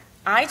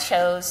 I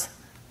chose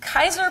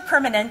Kaiser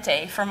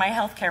Permanente for my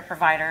healthcare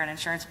provider and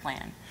insurance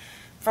plan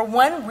for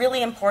one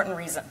really important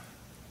reason.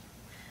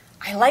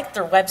 I liked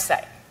their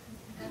website.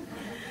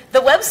 The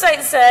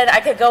website said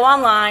I could go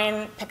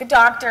online, pick a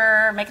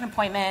doctor, make an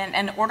appointment,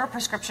 and order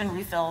prescription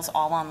refills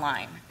all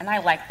online, and I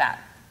liked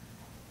that.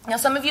 Now,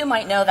 some of you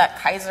might know that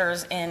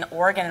Kaisers in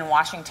Oregon and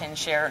Washington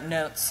share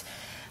notes,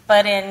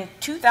 but in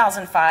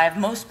 2005,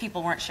 most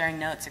people weren't sharing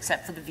notes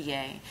except for the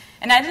VA.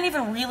 And I didn't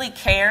even really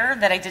care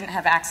that I didn't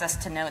have access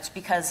to notes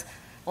because,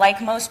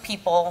 like most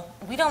people,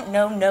 we don't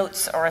know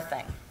notes are a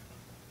thing.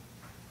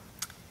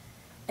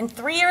 And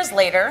 3 years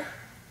later,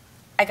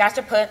 I got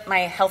to put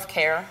my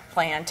healthcare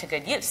plan to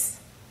good use.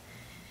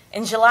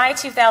 In July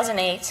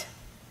 2008,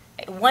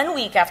 1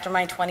 week after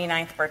my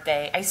 29th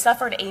birthday, I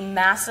suffered a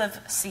massive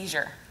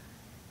seizure.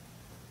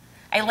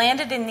 I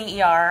landed in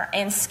the ER,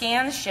 and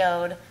scans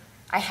showed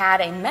I had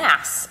a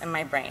mass in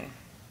my brain.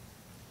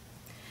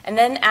 And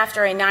then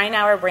after a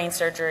 9-hour brain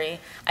surgery,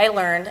 I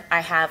learned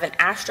I have an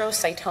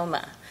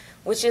astrocytoma,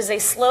 which is a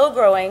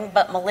slow-growing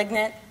but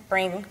malignant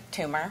brain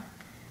tumor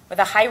with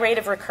a high rate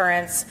of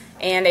recurrence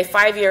and a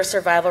 5-year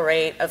survival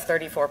rate of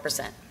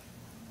 34%.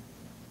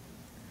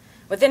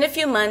 Within a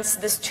few months,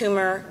 this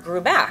tumor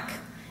grew back,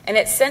 and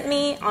it sent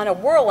me on a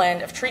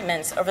whirlwind of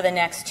treatments over the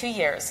next 2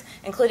 years,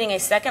 including a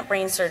second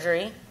brain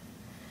surgery,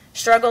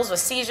 struggles with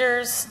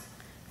seizures,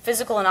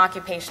 physical and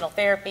occupational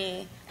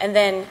therapy, and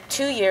then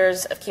 2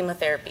 years of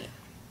chemotherapy.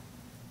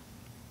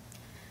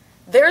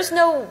 There's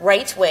no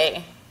right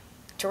way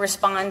to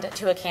respond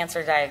to a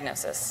cancer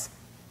diagnosis.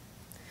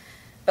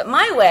 But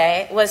my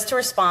way was to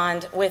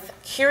respond with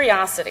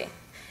curiosity.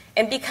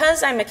 And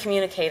because I'm a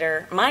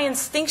communicator, my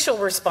instinctual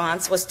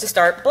response was to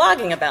start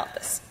blogging about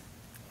this.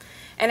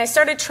 And I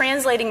started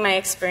translating my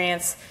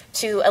experience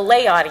to a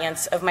lay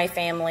audience of my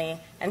family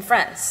and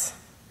friends.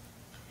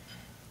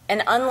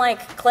 And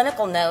unlike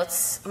clinical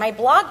notes, my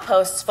blog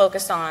posts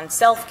focused on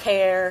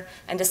self-care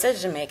and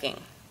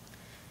decision-making.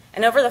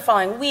 And over the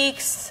following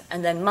weeks,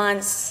 and then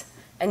months,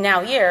 and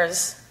now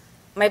years,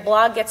 my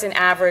blog gets an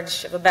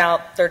average of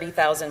about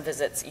 30,000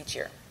 visits each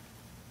year.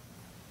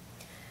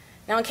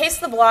 Now, in case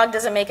the blog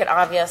doesn't make it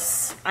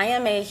obvious, I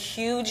am a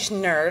huge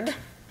nerd,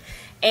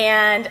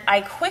 and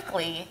I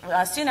quickly,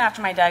 soon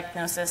after my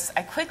diagnosis,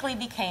 I quickly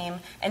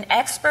became an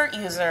expert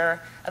user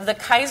of the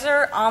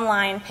Kaiser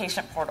online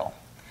patient portal.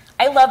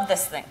 I love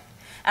this thing.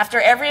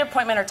 After every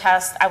appointment or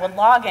test, I would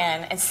log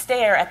in and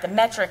stare at the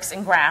metrics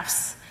and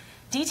graphs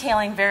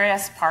detailing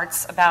various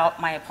parts about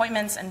my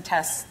appointments and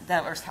tests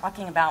that were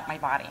talking about my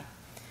body.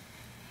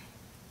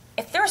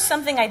 If there was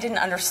something I didn't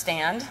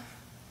understand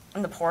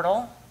in the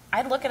portal,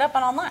 I'd look it up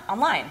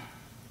online.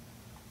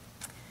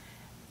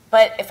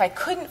 But if I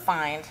couldn't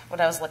find what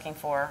I was looking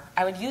for,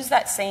 I would use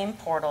that same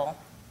portal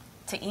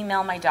to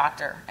email my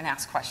doctor and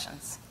ask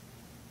questions.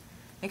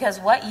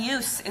 Because what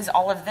use is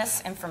all of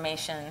this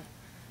information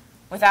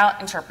without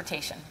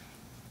interpretation?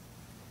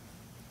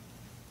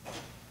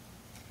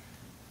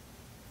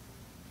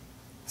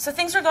 So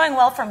things were going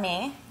well for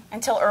me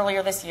until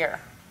earlier this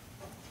year.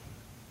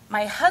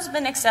 My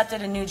husband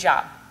accepted a new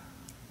job,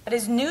 but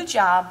his new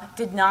job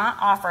did not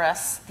offer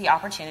us the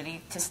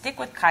opportunity to stick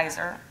with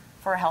Kaiser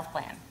for a health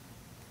plan.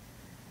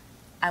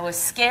 I was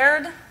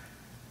scared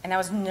and I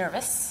was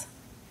nervous,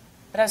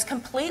 but I was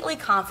completely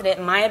confident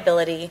in my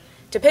ability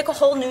to pick a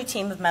whole new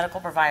team of medical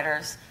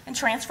providers and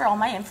transfer all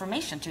my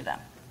information to them.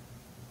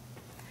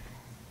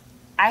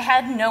 I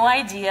had no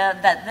idea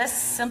that this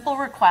simple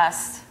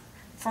request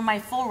for my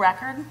full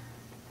record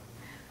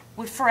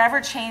would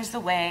forever change the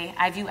way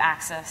I view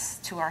access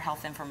to our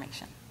health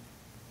information.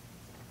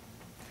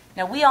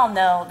 Now, we all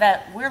know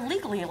that we're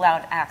legally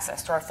allowed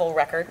access to our full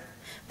record,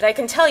 but I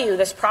can tell you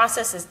this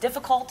process is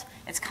difficult,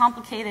 it's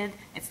complicated,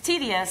 it's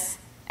tedious,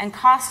 and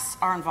costs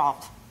are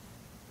involved.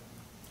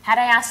 Had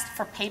I asked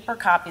for paper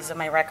copies of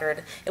my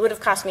record, it would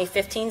have cost me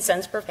 15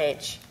 cents per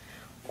page,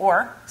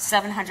 or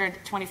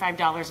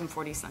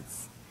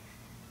 $725.40.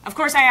 Of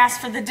course, I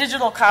asked for the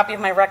digital copy of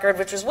my record,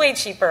 which was way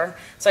cheaper,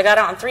 so I got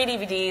it on 3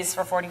 DVDs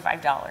for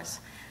 $45.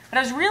 But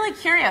I was really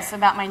curious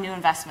about my new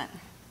investment,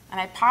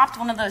 and I popped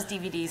one of those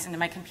DVDs into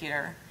my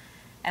computer,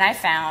 and I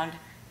found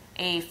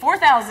a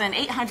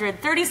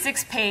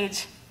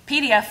 4,836-page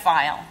PDF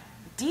file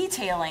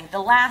detailing the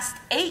last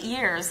 8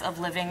 years of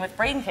living with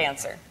brain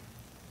cancer.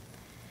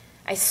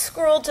 I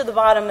scrolled to the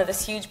bottom of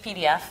this huge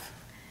PDF,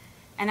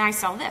 and I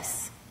saw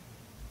this.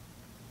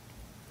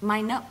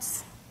 My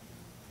notes.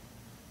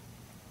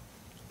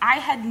 I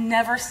had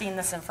never seen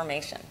this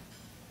information.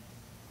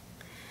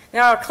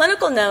 Now, our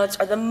clinical notes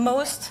are the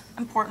most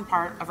important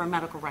part of our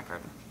medical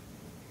record.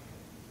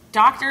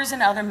 Doctors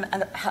and other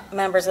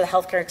members of the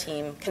healthcare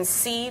team can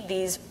see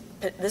this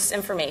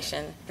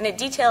information, and it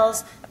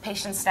details a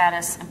patient's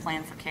status and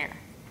plan for care.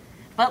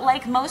 But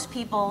like most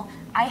people,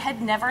 I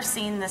had never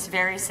seen this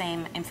very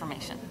same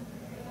information.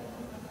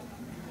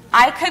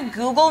 I could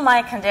Google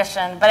my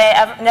condition, but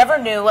I never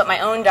knew what my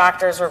own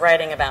doctors were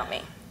writing about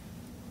me.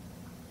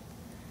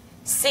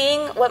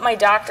 Seeing what my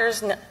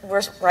doctors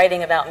were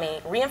writing about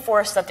me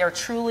reinforced that they're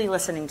truly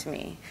listening to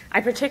me.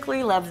 I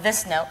particularly love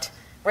this note,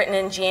 written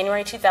in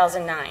January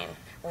 2009,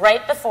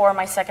 right before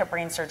my second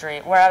brain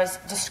surgery, where I was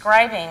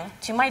describing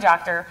to my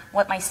doctor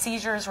what my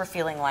seizures were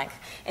feeling like.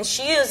 And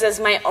she uses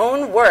my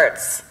own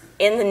words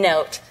in the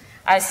note.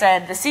 I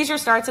said, the seizure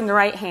starts in the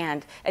right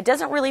hand. It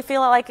doesn't really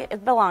feel like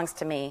it belongs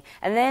to me,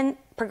 and then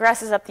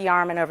progresses up the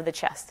arm and over the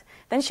chest.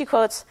 Then she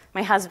quotes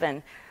my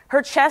husband.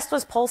 Her chest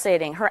was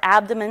pulsating. Her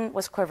abdomen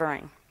was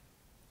quivering.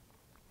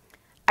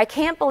 I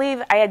can't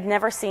believe I had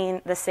never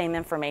seen the same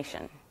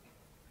information.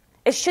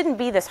 It shouldn't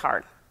be this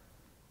hard.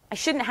 I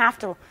shouldn't have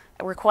to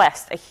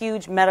request a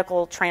huge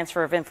medical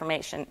transfer of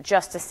information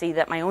just to see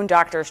that my own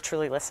doctor is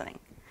truly listening.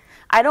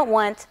 I don't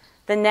want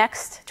the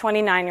next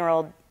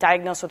 29-year-old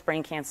diagnosed with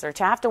brain cancer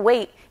to have to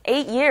wait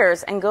 8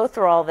 years and go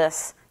through all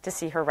this to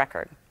see her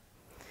record.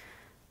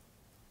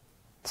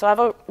 So I have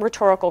a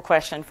rhetorical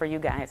question for you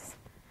guys.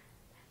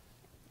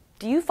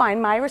 Do you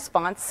find my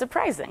response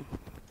surprising?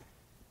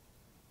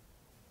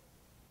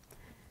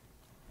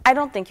 I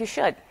don't think you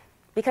should,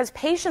 because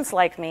patients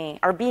like me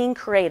are being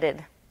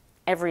created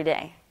every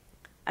day.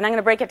 And I'm going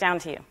to break it down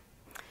to you.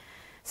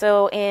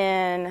 So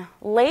in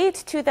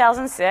late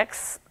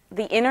 2006,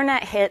 the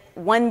internet hit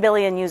 1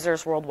 billion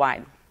users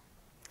worldwide.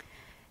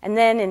 And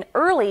then in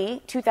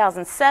early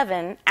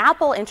 2007,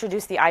 Apple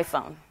introduced the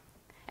iPhone.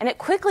 And it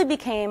quickly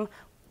became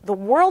the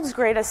world's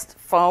greatest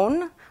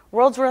phone,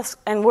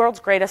 world's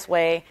greatest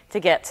way to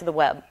get to the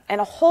web.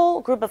 And a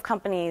whole group of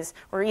companies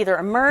were either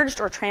emerged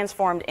or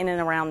transformed in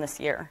and around this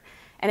year.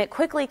 And it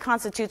quickly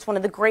constitutes one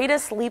of the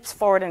greatest leaps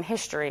forward in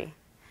history,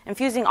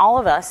 infusing all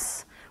of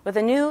us with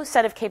a new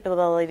set of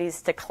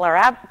capabilities to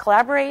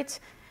collaborate,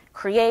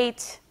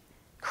 create,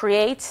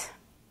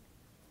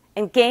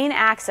 and gain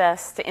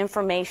access to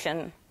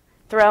information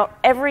throughout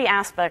every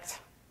aspect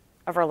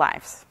of our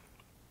lives.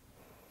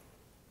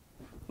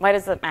 Why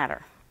does that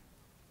matter?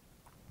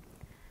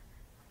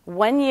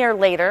 1 year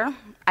later,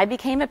 I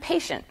became a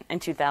patient in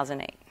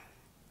 2008.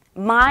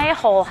 My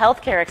whole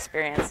healthcare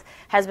experience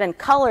has been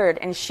colored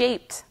and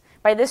shaped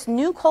by this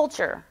new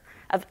culture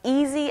of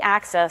easy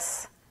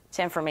access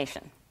to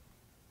information.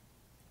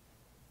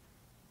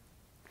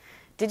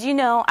 Did you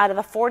know out of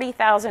the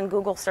 40,000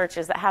 Google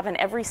searches that happen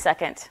every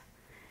second,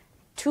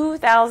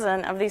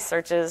 2,000 of these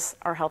searches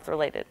are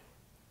health-related?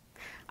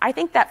 I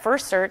think that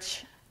first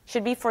search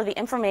should be for the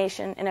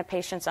information in a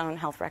patient's own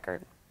health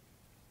record.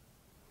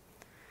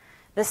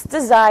 This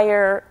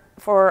desire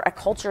for a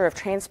culture of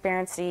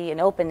transparency and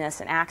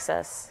openness and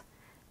access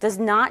does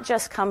not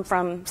just come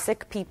from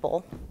sick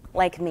people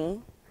like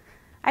me.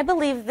 I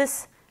believe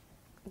this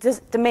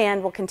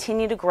demand will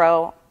continue to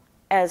grow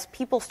as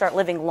people start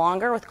living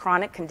longer with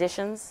chronic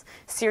conditions,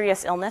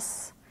 serious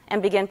illness,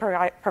 and begin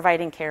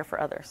providing care for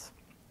others.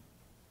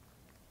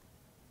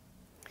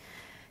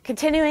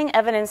 Continuing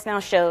evidence now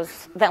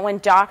shows that when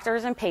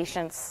doctors and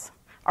patients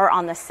are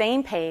on the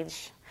same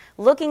page,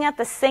 looking at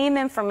the same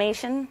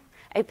information,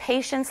 a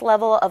patient's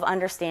level of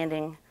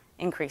understanding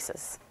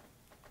increases.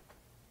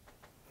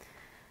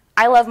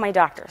 I love my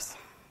doctors.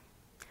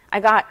 I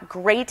got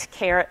great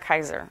care at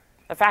Kaiser.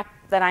 The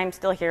fact that I'm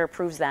still here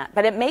proves that.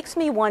 But it makes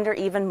me wonder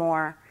even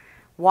more,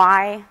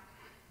 why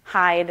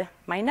hide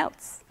my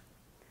notes?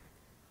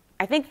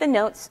 I think the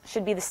notes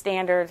should be the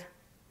standard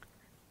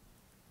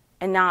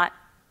and not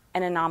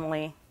an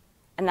anomaly,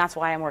 and that's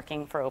why I'm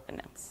working for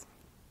OpenNotes.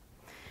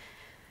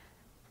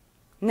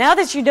 Now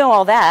that you know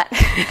all that,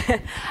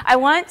 I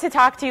want to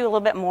talk to you a little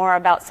bit more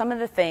about some of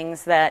the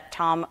things that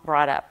Tom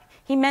brought up.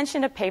 He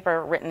mentioned a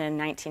paper written in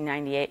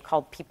 1998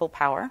 called People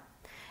Power,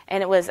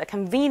 and it was a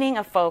convening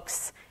of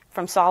folks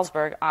from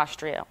Salzburg,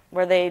 Austria,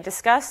 where they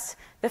discussed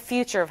the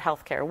future of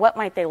healthcare. What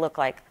might they look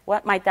like?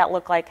 What might that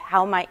look like?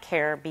 How might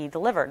care be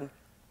delivered?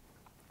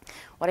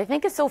 What I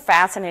think is so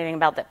fascinating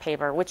about that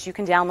paper, which you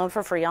can download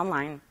for free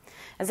online,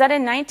 is that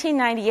in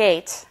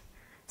 1998,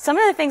 some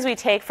of the things we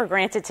take for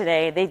granted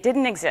today, they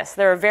didn't exist.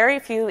 There are very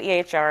few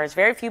EHRs,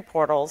 very few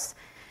portals,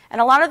 and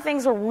a lot of the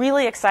things we're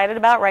really excited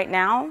about right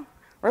now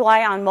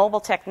rely on mobile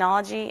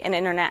technology and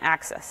internet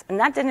access, and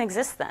that didn't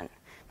exist then.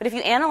 But if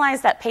you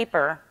analyze that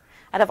paper,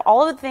 out of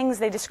all of the things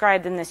they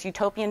described in this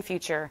utopian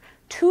future,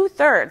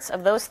 2/3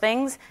 of those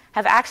things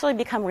have actually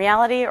become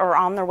reality or are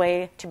on their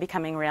way to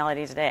becoming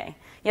reality today.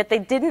 Yet they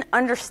didn't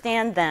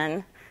understand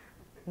then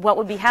what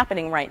would be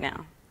happening right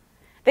now.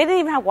 They didn't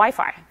even have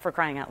Wi-Fi, for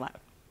crying out loud.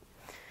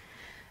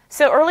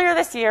 So earlier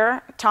this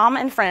year, Tom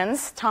and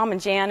friends, Tom and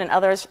Jan and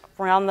others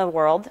around the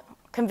world,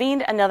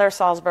 convened another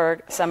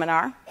Salzburg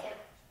seminar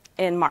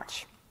in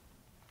March.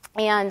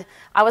 And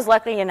I was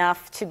lucky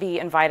enough to be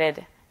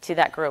invited to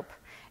that group.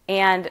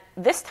 And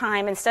this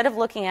time, instead of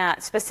looking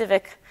at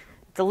specific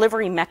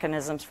delivery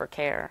mechanisms for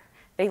care,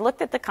 they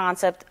looked at the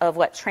concept of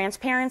what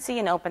transparency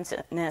and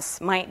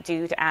openness might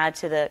do to add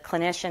to the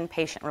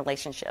clinician-patient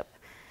relationship.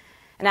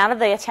 And out of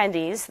the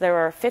attendees, there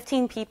were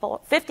 50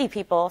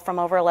 people from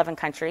over 11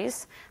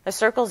 countries. The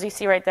circles you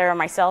see right there are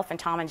myself and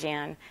Tom and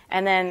Jan.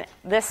 And then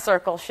this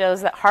circle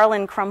shows that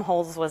Harlan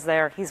Krumholz was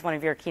there. He's one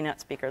of your keynote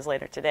speakers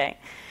later today.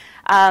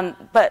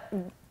 But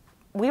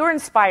we were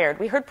inspired.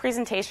 We heard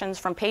presentations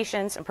from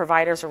patients and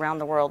providers around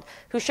the world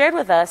who shared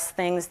with us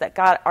things that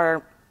got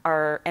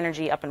our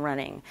energy up and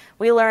running.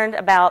 We learned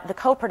about the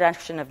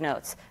co-production of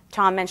notes.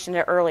 Tom mentioned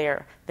it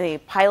earlier, the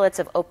pilots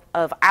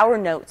of our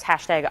notes,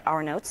 hashtag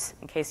our notes,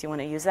 in case you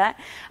want to use that,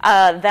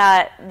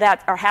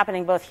 that are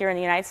happening both here in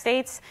the United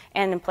States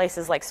and in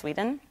places like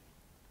Sweden.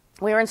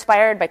 We were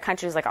inspired by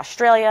countries like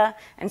Australia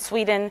and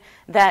Sweden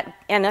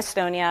and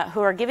Estonia, who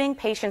are giving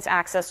patients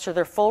access to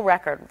their full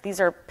record. These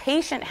are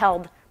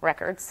patient-held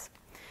records.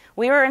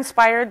 We were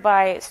inspired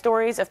by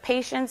stories of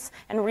patients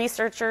and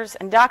researchers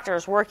and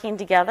doctors working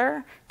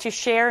together to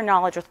share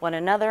knowledge with one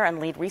another and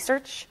lead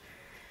research.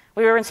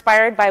 We were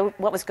inspired by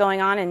what was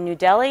going on in New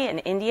Delhi in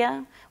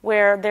India,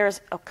 where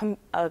there's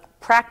a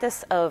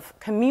practice of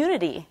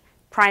community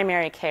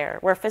primary care,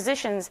 where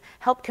physicians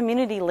help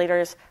community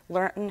leaders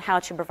learn how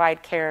to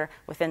provide care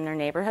within their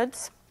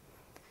neighborhoods.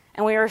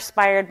 And we were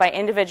inspired by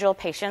individual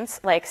patients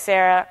like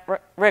Sarah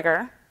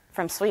Rigger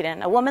from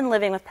Sweden, a woman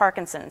living with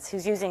Parkinson's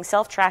who's using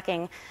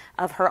self-tracking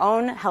of her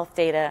own health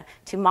data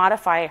to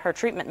modify her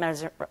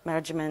treatment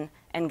regimen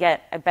and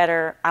get a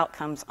better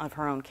outcomes of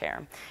her own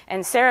care.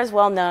 And Sarah's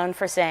well known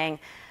for saying,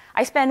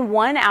 I spend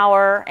 1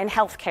 hour in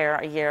healthcare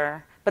a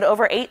year, but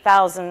over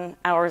 8,000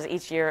 hours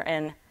each year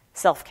in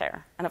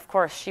self-care. And of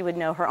course, she would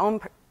know her own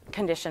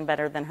condition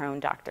better than her own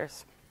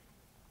doctors.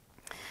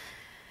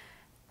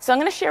 So I'm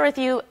going to share with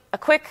you a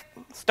quick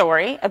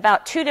story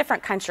about 2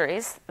 different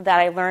countries that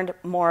I learned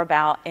more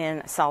about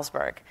in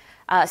Salzburg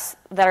that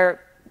are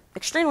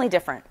extremely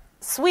different.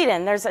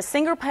 Sweden, there's a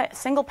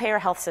single-payer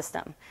health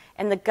system,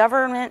 and the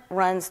government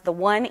runs the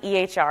one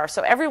EHR,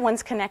 so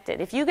everyone's connected.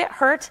 If you get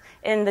hurt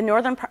in the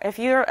northern part, if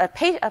you're a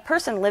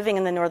person living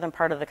in the northern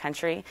part of the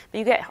country, but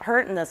you get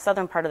hurt in the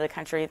southern part of the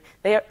country,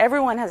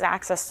 everyone has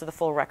access to the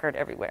full record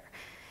everywhere.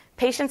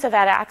 Patients have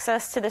had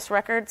access to this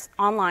records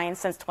online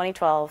since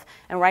 2012,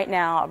 and right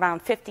now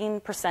around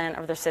 15%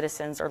 of their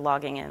citizens are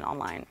logging in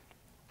online.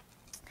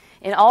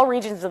 In all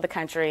regions of the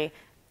country,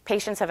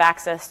 patients have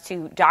access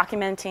to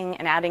documenting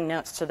and adding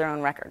notes to their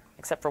own record,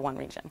 except for one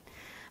region.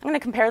 I'm going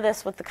to compare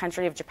this with the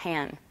country of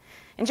Japan.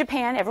 In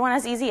Japan, everyone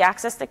has easy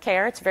access to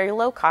care. It's very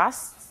low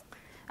costs,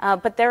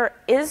 but there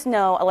is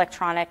no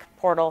electronic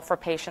portal for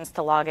patients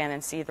to log in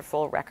and see the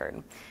full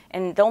record.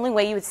 And the only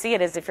way you would see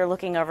it is if you're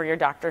looking over your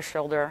doctor's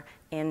shoulder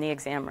in the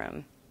exam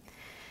room.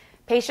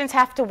 Patients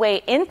have to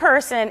wait in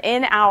person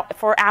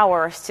for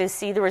hours to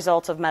see the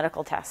results of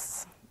medical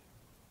tests.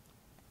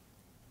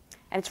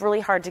 And it's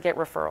really hard to get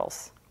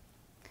referrals.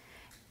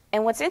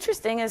 And what's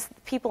interesting is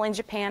people in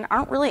Japan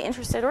aren't really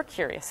interested or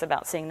curious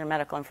about seeing their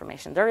medical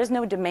information. There is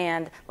no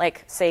demand,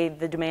 like, say,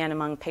 the demand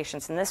among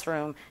patients in this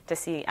room to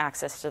see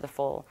access to the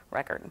full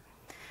record.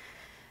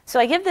 So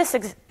I give this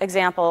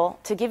example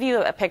to give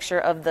you a picture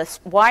of the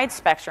wide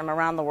spectrum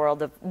around the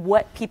world of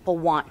what people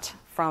want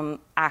from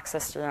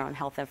access to their own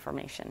health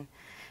information.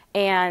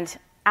 And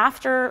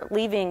after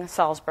leaving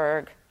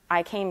Salzburg,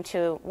 I came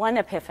to one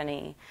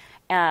epiphany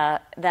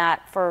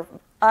that for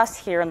us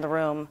here in the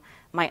room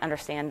might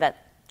understand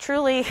that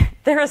truly,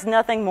 there is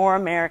nothing more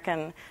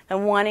American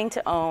than wanting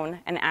to own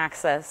and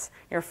access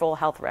your full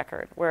health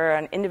record. We're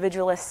an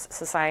individualist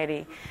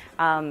society,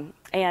 and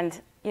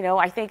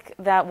I think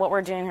that what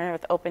we're doing here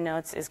with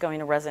OpenNotes is going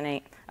to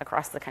resonate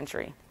across the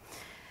country.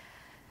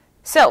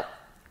 So,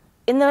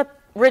 in the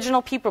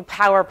original People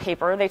Power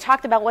paper, they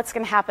talked about what's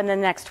going to happen in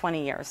the next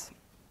 20 years.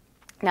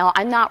 Now,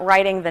 I'm not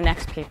writing the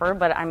next paper,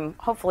 but I'm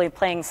hopefully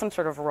playing some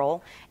sort of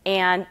role.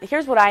 And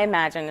here's what I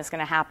imagine is going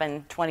to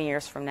happen 20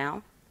 years from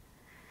now.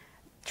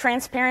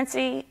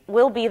 Transparency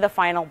will be the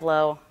final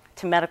blow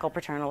to medical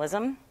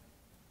paternalism.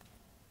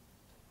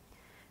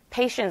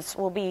 Patients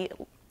will be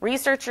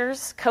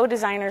researchers,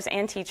 co-designers,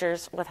 and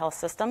teachers with health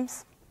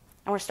systems.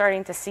 And we're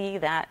starting to see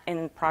that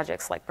in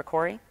projects like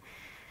PROCORI.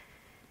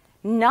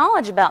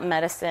 Knowledge about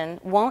medicine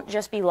won't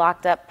just be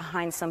locked up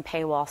behind some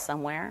paywall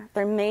somewhere.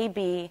 There may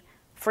be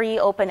free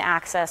open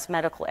access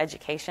medical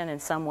education in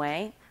some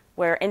way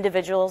where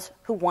individuals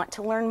who want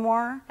to learn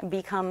more and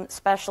become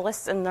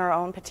specialists in their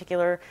own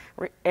particular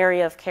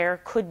area of care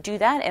could do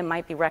that. It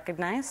might be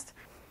recognized.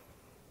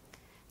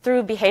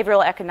 Through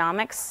behavioral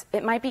economics,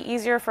 it might be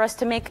easier for us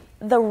to make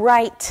the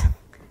right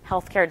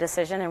healthcare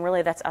decision, and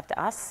really that's up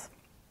to us.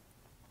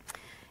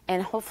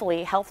 And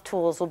hopefully health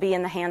tools will be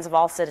in the hands of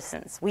all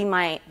citizens. We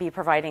might be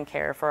providing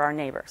care for our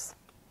neighbors.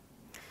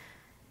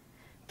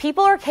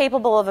 People are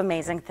capable of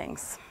amazing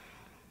things.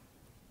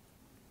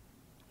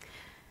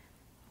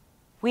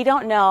 We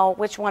don't know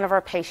which one of our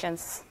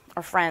patients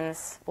or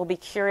friends will be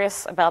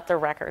curious about their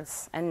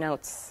records and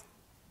notes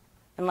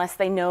unless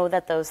they know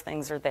that those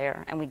things are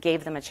there and we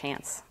gave them a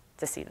chance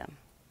to see them.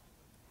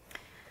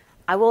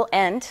 I will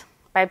end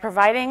by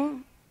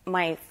providing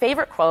my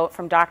favorite quote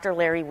from Dr.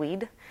 Larry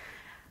Weed.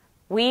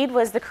 Weed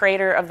was the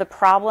creator of the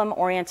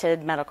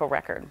problem-oriented medical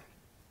record.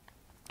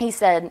 He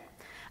said,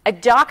 "A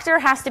doctor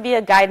has to be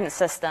a guidance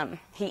system.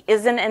 He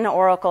isn't an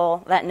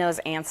oracle that knows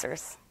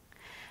answers."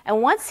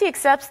 And once he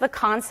accepts the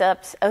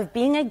concept of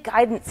being a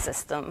guidance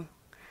system,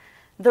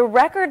 the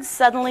record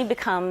suddenly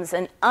becomes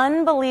an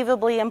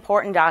unbelievably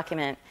important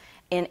document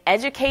in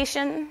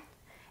education,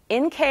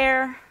 in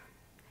care,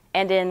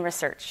 and in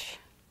research.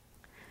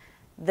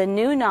 The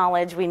new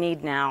knowledge we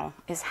need now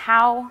is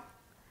how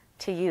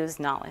to use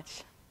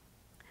knowledge.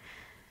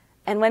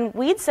 And when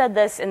Weed said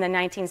this in the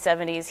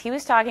 1970s, he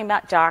was talking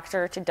about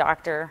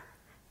doctor-to-doctor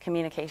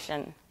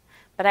communication.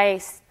 But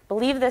I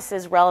believe this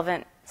is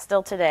relevant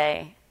still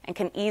today and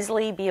can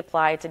easily be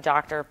applied to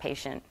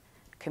doctor-patient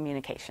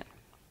communication.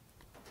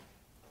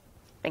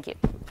 Thank you.